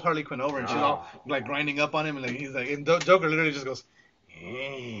he called Harley Quinn over and she's all like grinding up on him, and like he's like, and Joker literally just goes.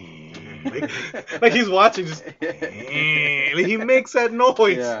 like he's watching, just like he makes that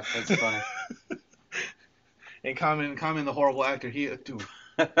noise. Yeah, that's funny. And Common, the horrible actor, dude.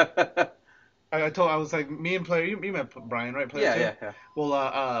 I was like, me and Player, you met Brian, right? Player yeah. Well,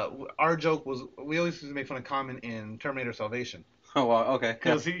 our joke was we always used to make fun of Common in Terminator Salvation. Oh wow, okay.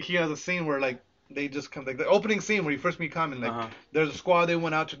 Because he has a scene where like they just come, like the opening scene where you first meet Common, like there's a squad, they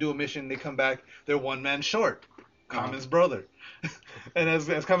went out to do a mission, they come back, they're one man short. Common's brother. And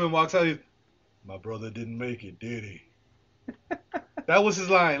as Common walks out, he's, my brother didn't make it, did he? That was his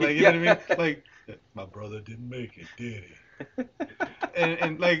line. Like, you know what I mean? Like, my brother didn't make it, did he?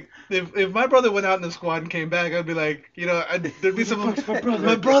 And like, if my brother went out in the squad and came back, I'd be like, you know, there'd be some,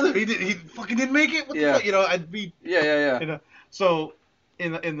 my brother, he fucking didn't make it? What the fuck? You know, I'd be, Yeah. You know, so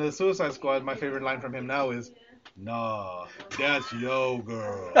in the Suicide Squad, my favorite line from him now is, nah, that's yo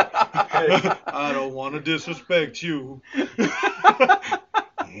girl. I don't want to disrespect you.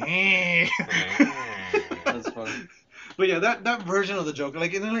 That's funny. But yeah, that version of the Joker,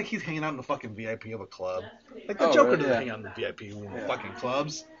 like, and then like he's hanging out in the fucking VIP of a club. Like the Joker doesn't hang out in the VIP fucking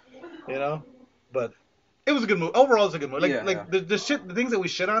clubs, you know. But it was a good movie. Overall, it's a good movie. Like the things that we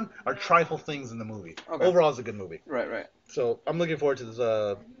shit on are trifle things in the movie. Okay. Overall, it's a good movie. Right. So I'm looking forward to this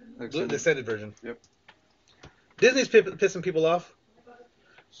the extended version. Yep. Disney's pissing people off.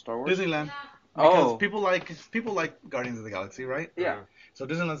 Star Wars. Disneyland. Because people like Guardians of the Galaxy, right? Yeah. So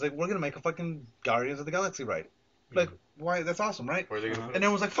Disneyland's like, we're gonna make a fucking Guardians of the Galaxy ride. Like, why? That's awesome, right? Where are they gonna put it? And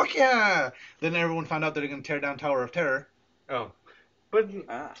everyone's like, fuck yeah! Then everyone found out that they're gonna tear down Tower of Terror. Oh. But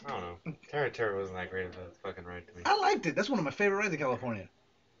I don't know. Tower of Terror wasn't that great of a fucking ride to me. I liked it. That's one of my favorite rides in California.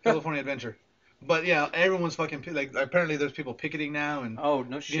 California Adventure. But yeah, everyone's fucking like. Apparently, there's people picketing now and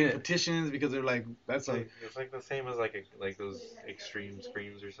getting petitions because they're like, that's like. It's like the same as like those extreme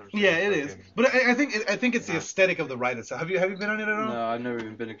screams or something. Yeah, it is. But I think it's the aesthetic of the ride itself. Have you been on it at all? No, I've never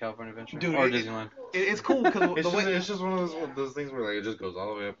even been to California Adventure or Disneyland. It's cool because it's just one of those things where like it just goes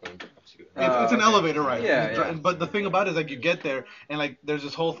all the way up and drops you. It's an elevator ride. Yeah. But the thing about it is like you get there and like there's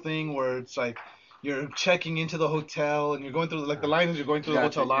this whole thing where it's like you're checking into the hotel and you're going through like the line is you're going through the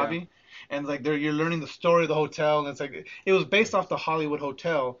hotel lobby. Yeah. And like you're learning the story of the hotel, and it's like it was based off the Hollywood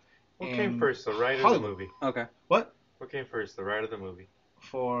Hotel. What came first, the ride or the movie? Okay. What came first, the ride or the movie?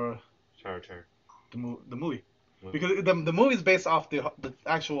 For Tower of Terror. The movie. Because the movie is based off the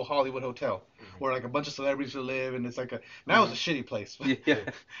actual Hollywood Hotel, where like a bunch of celebrities will live, and it's like now it's a shitty place. Yeah.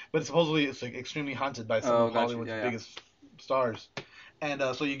 But supposedly it's like extremely haunted by some of Hollywood's biggest stars, and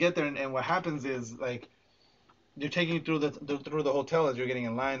so you get there, and what happens is like. they're taking you through the hotel as you're getting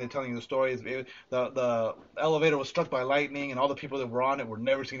in line. They're telling you the stories. The elevator was struck by lightning, and all the people that were on it were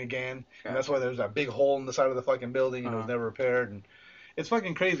never seen again. And that's why there's that big hole in the side of the fucking building, and it was never repaired. And it's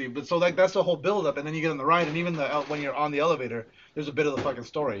fucking crazy. But so like that's the whole build up, and then you get on the ride, and even when you're on the elevator, there's a bit of the fuking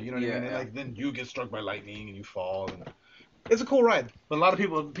story. You know what I mean? And like then you get struck by lightning and you fall. And it's a cool ride, but a lot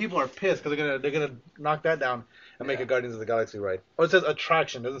of people are pissed because they're gonna knock that down and make a Guardians of the Galaxy ride. Oh, it says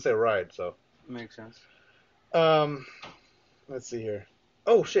attraction, it doesn't say ride, so makes sense. Let's see here.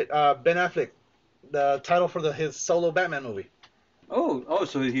 Oh shit, Ben Affleck, the title for his solo Batman movie. Oh,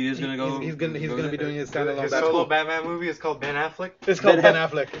 so he is gonna go. He's gonna be doing his standalone. His solo Batman movie is called Ben Affleck. It's called Ben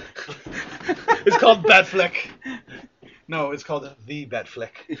Affleck. It's called Batfleck. No, it's called The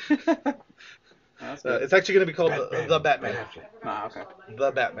Batfleck. It's actually going to be called The Batman. Okay.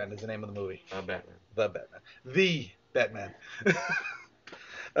 The Batman is the name of the movie. The Batman.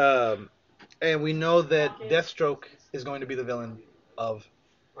 And we know that Deathstroke is going to be the villain of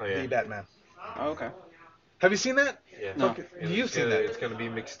The Batman. Oh, okay. Have you seen that? Yeah. No. You've seen that. It's going to be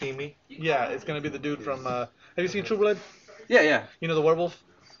McSteamy. Yeah, it's going to be the dude from... have you seen True Blood? Yeah. You know the werewolf?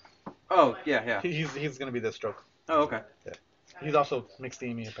 Oh, yeah. He's going to be Deathstroke. Oh, okay. Yeah. He's also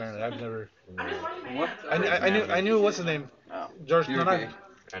McSteamy, apparently. I've never... What? I knew what's his name? Oh, George. I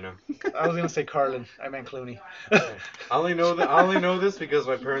know. I was gonna say Carlin. I meant Clooney. I only know this because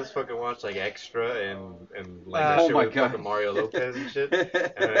my parents fucking watched like Extra and like that shit with fucking Mario Lopez and shit,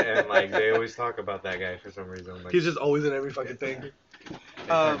 and like they always talk about that guy for some reason. Like, he's just always in every fucking thing. They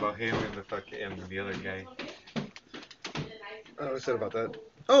talk about him and the other guy. I always said about that.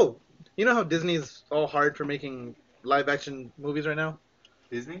 Oh, you know how Disney's all hard for making live action movies right now?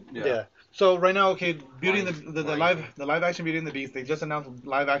 Disney? Yeah. So right now, okay, Beauty and the live action Beauty and the Beast, they just announced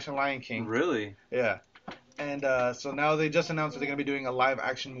live action Lion King. Really? Yeah. And so now they just announced that they're gonna be doing a live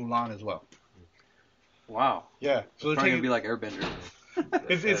action Mulan as well. Wow. Yeah. So it's probably gonna be like Airbender.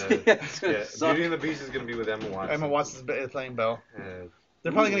 it's Beauty and the Beast is gonna be with Emma Watson. Emma Watson is playing Belle.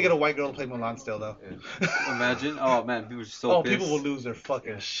 They're probably gonna get a white girl to play Mulan still though. Yeah. Imagine. Oh man, people are so pissed. People will lose their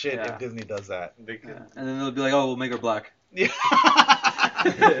fucking shit if Disney does that. And then they'll be like, oh, we'll make her black. Yeah.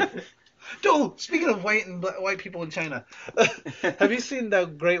 Dude, speaking of white people in China, have you seen the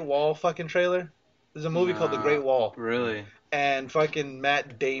Great Wall fucking trailer? There's a movie called The Great Wall. Really? And fucking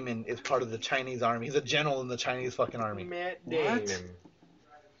Matt Damon is part of the Chinese army. He's a general in the Chinese fucking army. Matt Damon.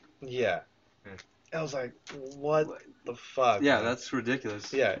 Yeah. I was like, what the fuck? Yeah, man? That's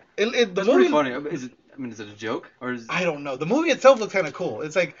ridiculous. Yeah. That's pretty funny. Is it a joke or is? I don't know. The movie itself looks kind of cool.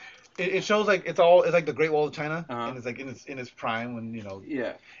 It's like. It shows like it's like the Great Wall of China, and it's like in its prime when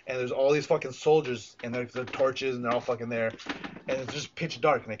Yeah. And there's all these fucking soldiers and there's the torches and they're all fucking there, and it's just pitch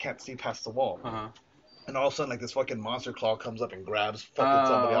dark and they can't see past the wall. And all of a sudden like this fucking monster claw comes up and grabs fucking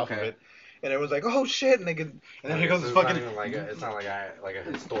somebody off of it, and everyone's like, oh shit, and then here goes this fucking. It's not like a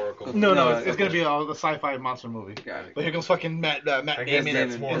historical. No, it's gonna be a sci-fi monster movie. Got it. But here goes fucking Matt Damon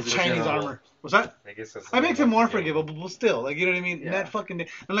in Chinese armor. What's that? I guess that's. I makes him more forgivable, but still, like you know what I mean. Yeah. Matt fucking and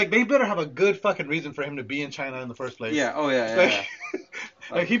like they better have a good fucking reason for him to be in China in the first place. Yeah. Oh yeah.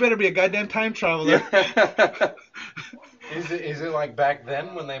 Like he better be a goddamn time traveler. Yeah. Is it like back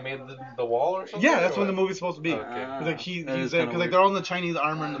then when they made the wall or something? Yeah, that's when the movie's supposed to be. Okay. Like he's there because like they're all in the Chinese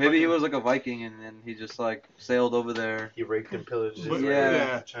armor. And Maybe he was like a Viking and then he just like sailed over there. He raped and pillaged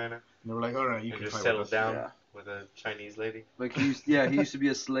China. And they were like, all right, you can just settled down with a Chinese lady. Like he used to be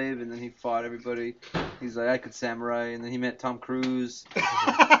a slave and then he fought everybody. He's like, I could samurai, and then he met Tom Cruise. But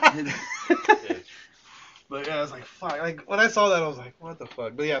yeah, I was like, fuck. Like when I saw that, I was like, what the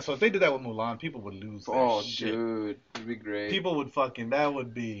fuck? But yeah, so if they did that with Mulan, people would lose their shit. Dude, it'd be great. People would that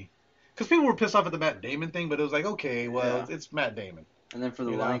would be, because people were pissed off at the Matt Damon thing, but it was like, okay, well, it's Matt Damon. And then for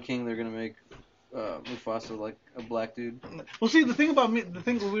the Lion King, they're gonna make Mufasa like a black dude. Well, see, the thing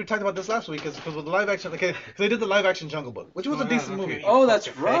we were talking about this last week is because with the live action, because they did the live action Jungle Book, which was a decent movie. Oh,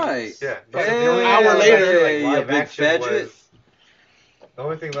 that's right. Yeah. An hour later, a big fidget. The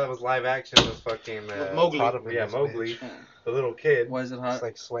only thing that was live action was fucking Mowgli. Mowgli, the little kid. Why is it hot? It's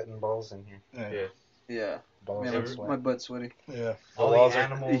like sweating balls in here. Yeah. Balls Man, of sweat. my butt's sweaty. Yeah. All the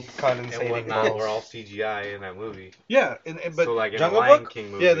animals condensating and whatnot balls. were all CGI in that movie. Yeah, but so like in Jungle a Lion Book?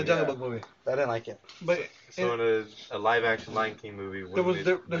 King movie. Yeah, the Jungle Book movie. I didn't like it. But So in a live action Lion King movie,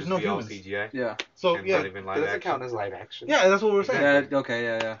 there's no be all humans. CGI. Yeah. So And yeah, not even live It doesn't action. count as live action. yeah, that's what we were saying. Yeah. Okay.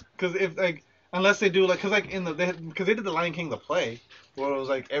 Yeah. Because if like unless they do like because like because they did the Lion King the play where it was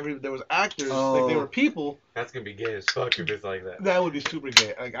like there was actors like they were people. That's gonna be gay as fuck if it's like that. That would be super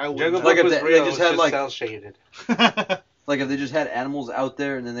gay. Like I would. Jungle Like Book if was they real, just it's had, like- cell shaded. Like if they just had animals out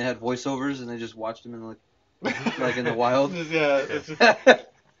there and then they had voiceovers and they just watched them in like in the wild. Yeah. It's just,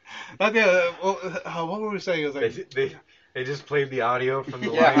 What were we saying? It was like they just played the audio from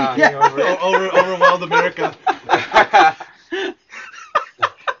the Yeah. Lion King over it. over Wild America.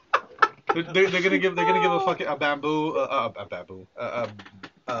 They're gonna give a fucking a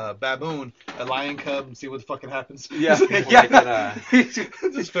baboon a lion cub and see what fucking happens. Yeah.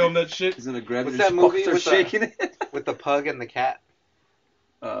 Just film that shit. He's gonna grab What's it that and movie start with shaking it. with the pug and the cat?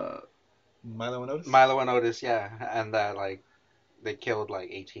 Milo and Otis. Milo and Otis, yeah, and like they killed like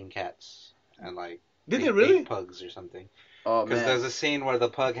 18 cats and like Did they really? 8 pugs or something. Oh Because man. there's a scene where the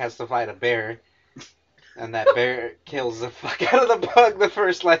pug has to fight a bear, and that bear kills the fuck out of the pug the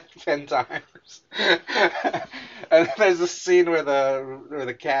first like 10 times. And then there's a scene where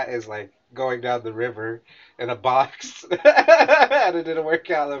the cat is like going down the river in a box, and it didn't work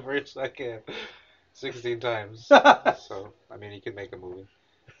out the first 16 times. So I mean, you could make a movie.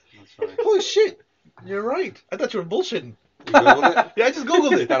 That's funny. Holy shit! You're right. I thought you were bullshitting. You googled it? Yeah, I just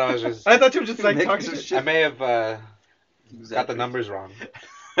googled it. Thought I was just. I thought you were just like Nick- talking shit. I may have got the numbers wrong,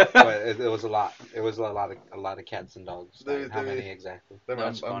 but it was a lot. It was a lot of cats and dogs. How many exactly?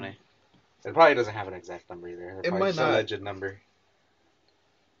 That's funny. It probably doesn't have an exact number either. It might not. It's a legend number.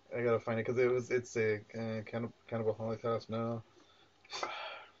 I gotta find it because it's a Cannibal Holocaust. No.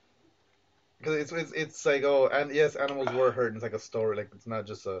 Because it's like, oh, and yes, animals were hurt. And it's like a story. Like it's not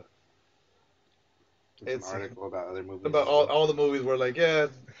just a. It's an article about other movies. About all the movies were like, yeah,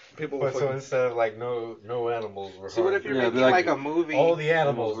 people were But so fucking. instead of like no animals were So what if harmed, you're Yeah, making like- like a movie? all the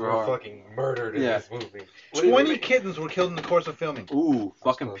animals were were harmed. fucking murdered in Yeah. this movie? 20 kittens were killed in the course of filming. Ooh,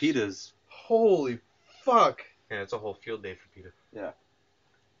 fucking close. pitas. Holy fuck! Yeah, it's a whole field day for Peter.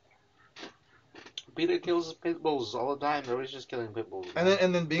 Peter kills pit bulls all the time. They're always just killing pit bulls. And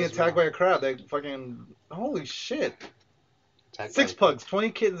then being Doesn't attacked by matter. a crowd. Like fucking holy shit! Attacked 6 by- pugs, 20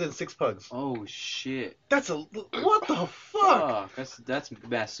 kittens and 6 pugs. Oh shit. That's what the fuck? That's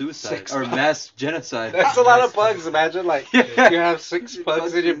mass suicide 6 or pugs. mass genocide. That's a lot of pugs. Imagine like you Yeah. have 6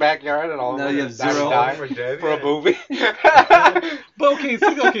 pugs in your backyard and all Now of them you have die zero. for a movie. But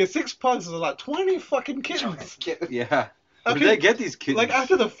okay, 6 pugs is a lot. 20 fucking kittens. Yeah. Where Okay, did they get these kittens? Like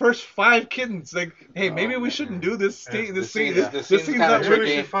after the first 5 kittens, like, hey, maybe we shouldn't do this scene. This scene. the This scene's scene's kinda not Maybe working. we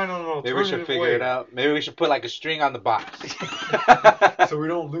tricky. should find an alternative Maybe we should figure way it out. Maybe we should put like a string on the box. so we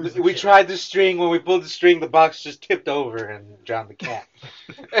don't lose. The We cat. tried the string. When we pulled the string, the box just tipped over and drowned the cat.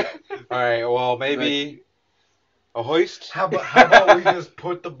 All right. Well, maybe a hoist. How about we just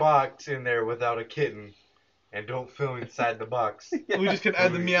put the box in there without a kitten, and don't film inside the box? We just can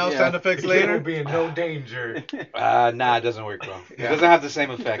add the meow Yeah. sound effects It will later. be in no danger. Nah, it doesn't work well. It doesn't have the same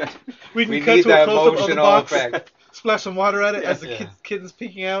effect. We can We cut need to a that close-up of the emotional box, effect. splash some water at it as the Yeah. kitten's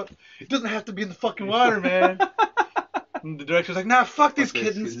peeking out. It doesn't have to be in the fucking water, man. And the director's like, nah, fuck these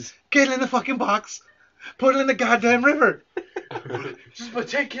kittens. Get it in the fucking box. Put it in the goddamn river. Just put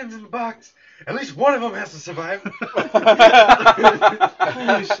 10 kittens in the box. At least one of them has to survive.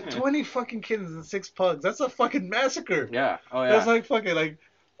 Holy shit, 20 fucking kittens and 6 pugs. That's a fucking massacre. Yeah. Oh yeah. That's like fucking like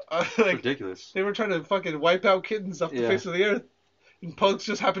ridiculous. they were trying to fucking wipe out kittens off the Yeah. face of the earth, and pugs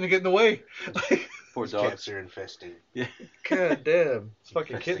just happened to get in the way. Like, Poor dogs. Cancer infesting. god damn, it's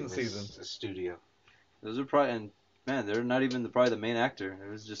fucking kitten infesting season. this studio. Those are probably, and man, they're not even probably the main actor. It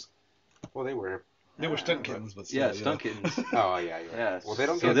was just Well, they were. They were stunt kittens, but still, yeah, you stunt know. kittens. Oh yeah. Yeah. Well, they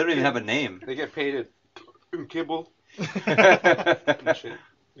don't. So get they don't even paid- have a name. They get paid in kibble and shit.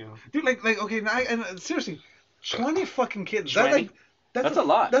 You know. Dude, like okay, and seriously, 20 fucking kittens. 20? That's a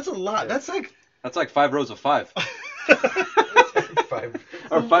lot. That's a lot. Yeah. That's like. That's like 5 rows of 5, 5.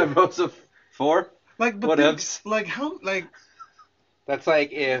 or 5 rows of 4. Like, but What dude, ifs? like how, like, That's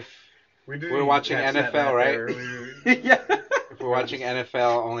like if We're watching NFL, right? Yeah. if we're watching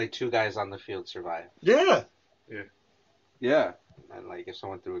NFL, only 2 guys on the field survive. yeah. Yeah. And like if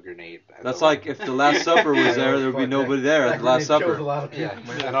someone threw a grenade. That's the like one- if the Last Supper was there, there would be nobody there at the Last Supper. Yeah,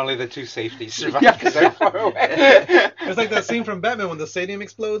 and only the 2 safeties survive Yeah. because they're far away. It's like that scene from Batman when the stadium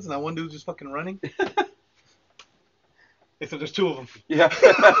explodes and that one dude's just fucking running. Except there's 2 of them. Yeah.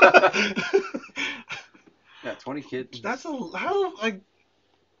 Yeah, 20 kids. That's how, like,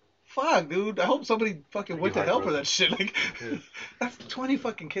 fuck, dude. I hope somebody fucking went to hell for that shit. Like, that's 20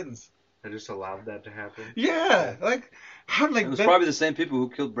 fucking kittens. I just allowed that to happen. Yeah, like, how, like, It was that, probably the same people who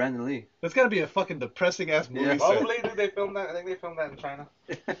killed Brandon Lee. that's gotta be a fucking depressing ass movie Yeah. set. Probably did they film that? I think they filmed that in China.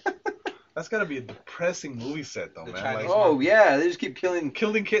 That's gotta be a depressing movie set, though, The man. Chinese Like, Oh, yeah, they just keep killing.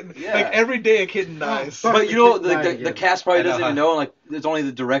 killing kittens. Yeah. Like, every day a kitten dies. But you know, Not the again. cast probably I know, doesn't even huh? know, like, it's only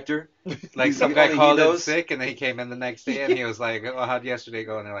the director. Like He's some like, guy only he called in knows. sick, and then he came in the next day, and he was like, "Oh, how'd yesterday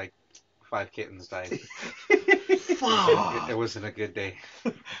go?" And they're like, 5 kittens died. Fuck. It wasn't a good day.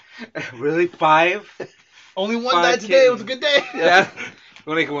 Really, 5? Only one 5 died today. It was a kittens. good day. Yeah.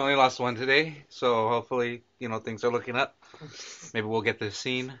 We only lost one today, so hopefully, things are looking up. Maybe we'll get this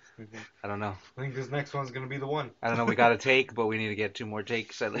scene. I don't know. I think this next one's gonna be the one. I don't know. We got a take, but we need to get 2 more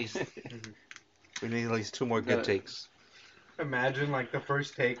takes at least. We need at least 2 more good takes. Imagine like the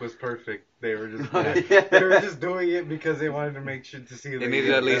first take was perfect. They were just Yeah. they were just doing it because they wanted to make sure to see. They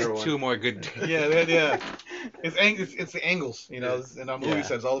needed at least 2 more good takes. Yeah. It's the angles, in our movie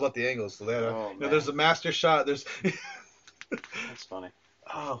set, it's all about the angles. So that, there's a master shot. There's. That's funny.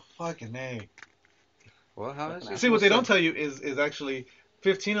 Oh fucking A. Well, how is it? See, what they don't tell you is actually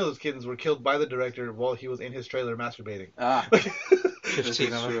 15 of those kittens were killed by the director while he was in his trailer masturbating.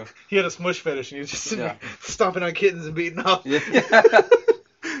 15 of them. He had a smush fetish and he was just sitting there stomping on kittens and beating off. Yeah.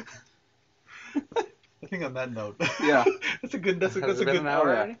 I think on that note. Yeah. That's a good. An hour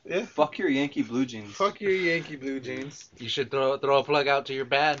already? Yeah. Fuck your Yankee blue jeans. Fuck your Yankee blue jeans. You should throw a plug out to your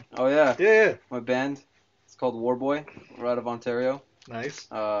band. Oh yeah. Yeah. My band. It's called Warboy. We're out of Ontario. Nice.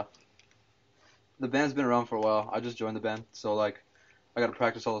 The band's been around for a while. I just joined the band, so I gotta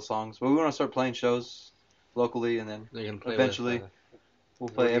practice all the songs. But we want to start playing shows locally, and then eventually we'll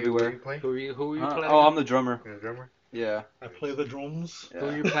play everywhere. Who are you playing? Oh, I'm the drummer. You're a drummer. Yeah. I play the drums. Yeah.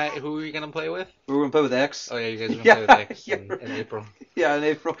 Who are you gonna play with? We're gonna play with X. Oh yeah, you guys are gonna play with X in April. Yeah, in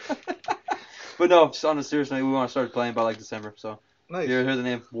April. But no, on a serious note, we want to start playing by December. So Nice. you hear the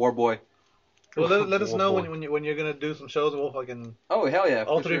name Warboy. Well, let us know when you're gonna do some shows, and we'll fucking Oh hell yeah!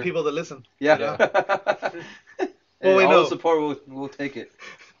 all for 3 sure. people that listen. Yeah. Well, we all know. the support, we'll take it.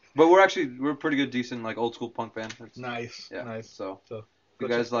 But we're a pretty good, decent, old school punk band. Nice. Yeah. Nice. So So, you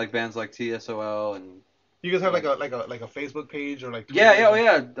guys like bands like TSOL and You guys have like a Facebook page or like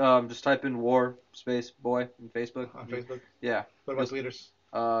yeah. Just type in War Space Boy on Facebook. on Facebook. Yeah. What about tweeters?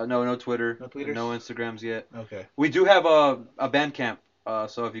 No Twitter. No tweeters? No Instagrams yet. Okay. We do have a Bandcamp.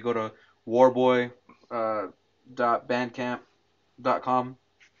 So if you go to warboy.bandcamp.com,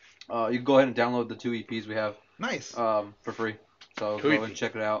 you can go ahead and download the 2 EPs we have Nice. for free. So go and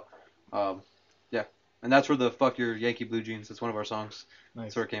check it out. Yeah. And that's where the Fuck Your Yankee Blue Jeans. That's one of our songs. Nice.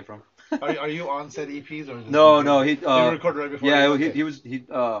 That's where it came from. Are you on said EPs or? Is this No, they were recorded right before. Yeah, Okay. they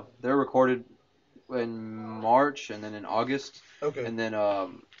were recorded in March and then in August. Okay. And then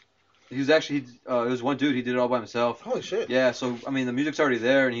he was actually it was one dude, he did it all by himself. Holy shit. Yeah, so I mean the music's already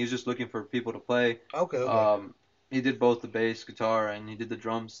there and he was just looking for people to play. Okay. He did both the bass, guitar, and he did the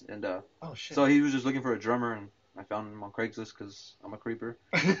drums, and Oh shit. so he was just looking for a drummer, and I found him on Craigslist because I'm a creeper,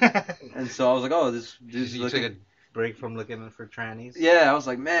 and so I was like, oh, this dude's You looking. took a break from looking for trannies. Yeah, I was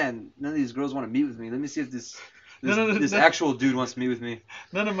like, man, none of these girls want to meet with me. Let me see if this No. actual dude wants to meet with me.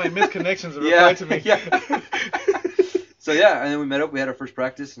 None of my misconnections have Yeah, replied to me. yeah. So yeah, and then we met up. We had our first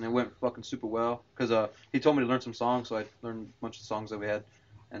practice, and it went fucking super well. Cause he told me to learn some songs, so I learned a bunch of songs that we had,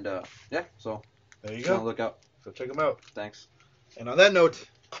 and yeah. So There you just on the go. lookout. So check them out. Thanks. And on that note,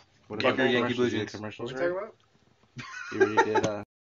 What Fuck about your Yankee Blue commercials? You Jeans. did commercials, what are we right? talking about? You already did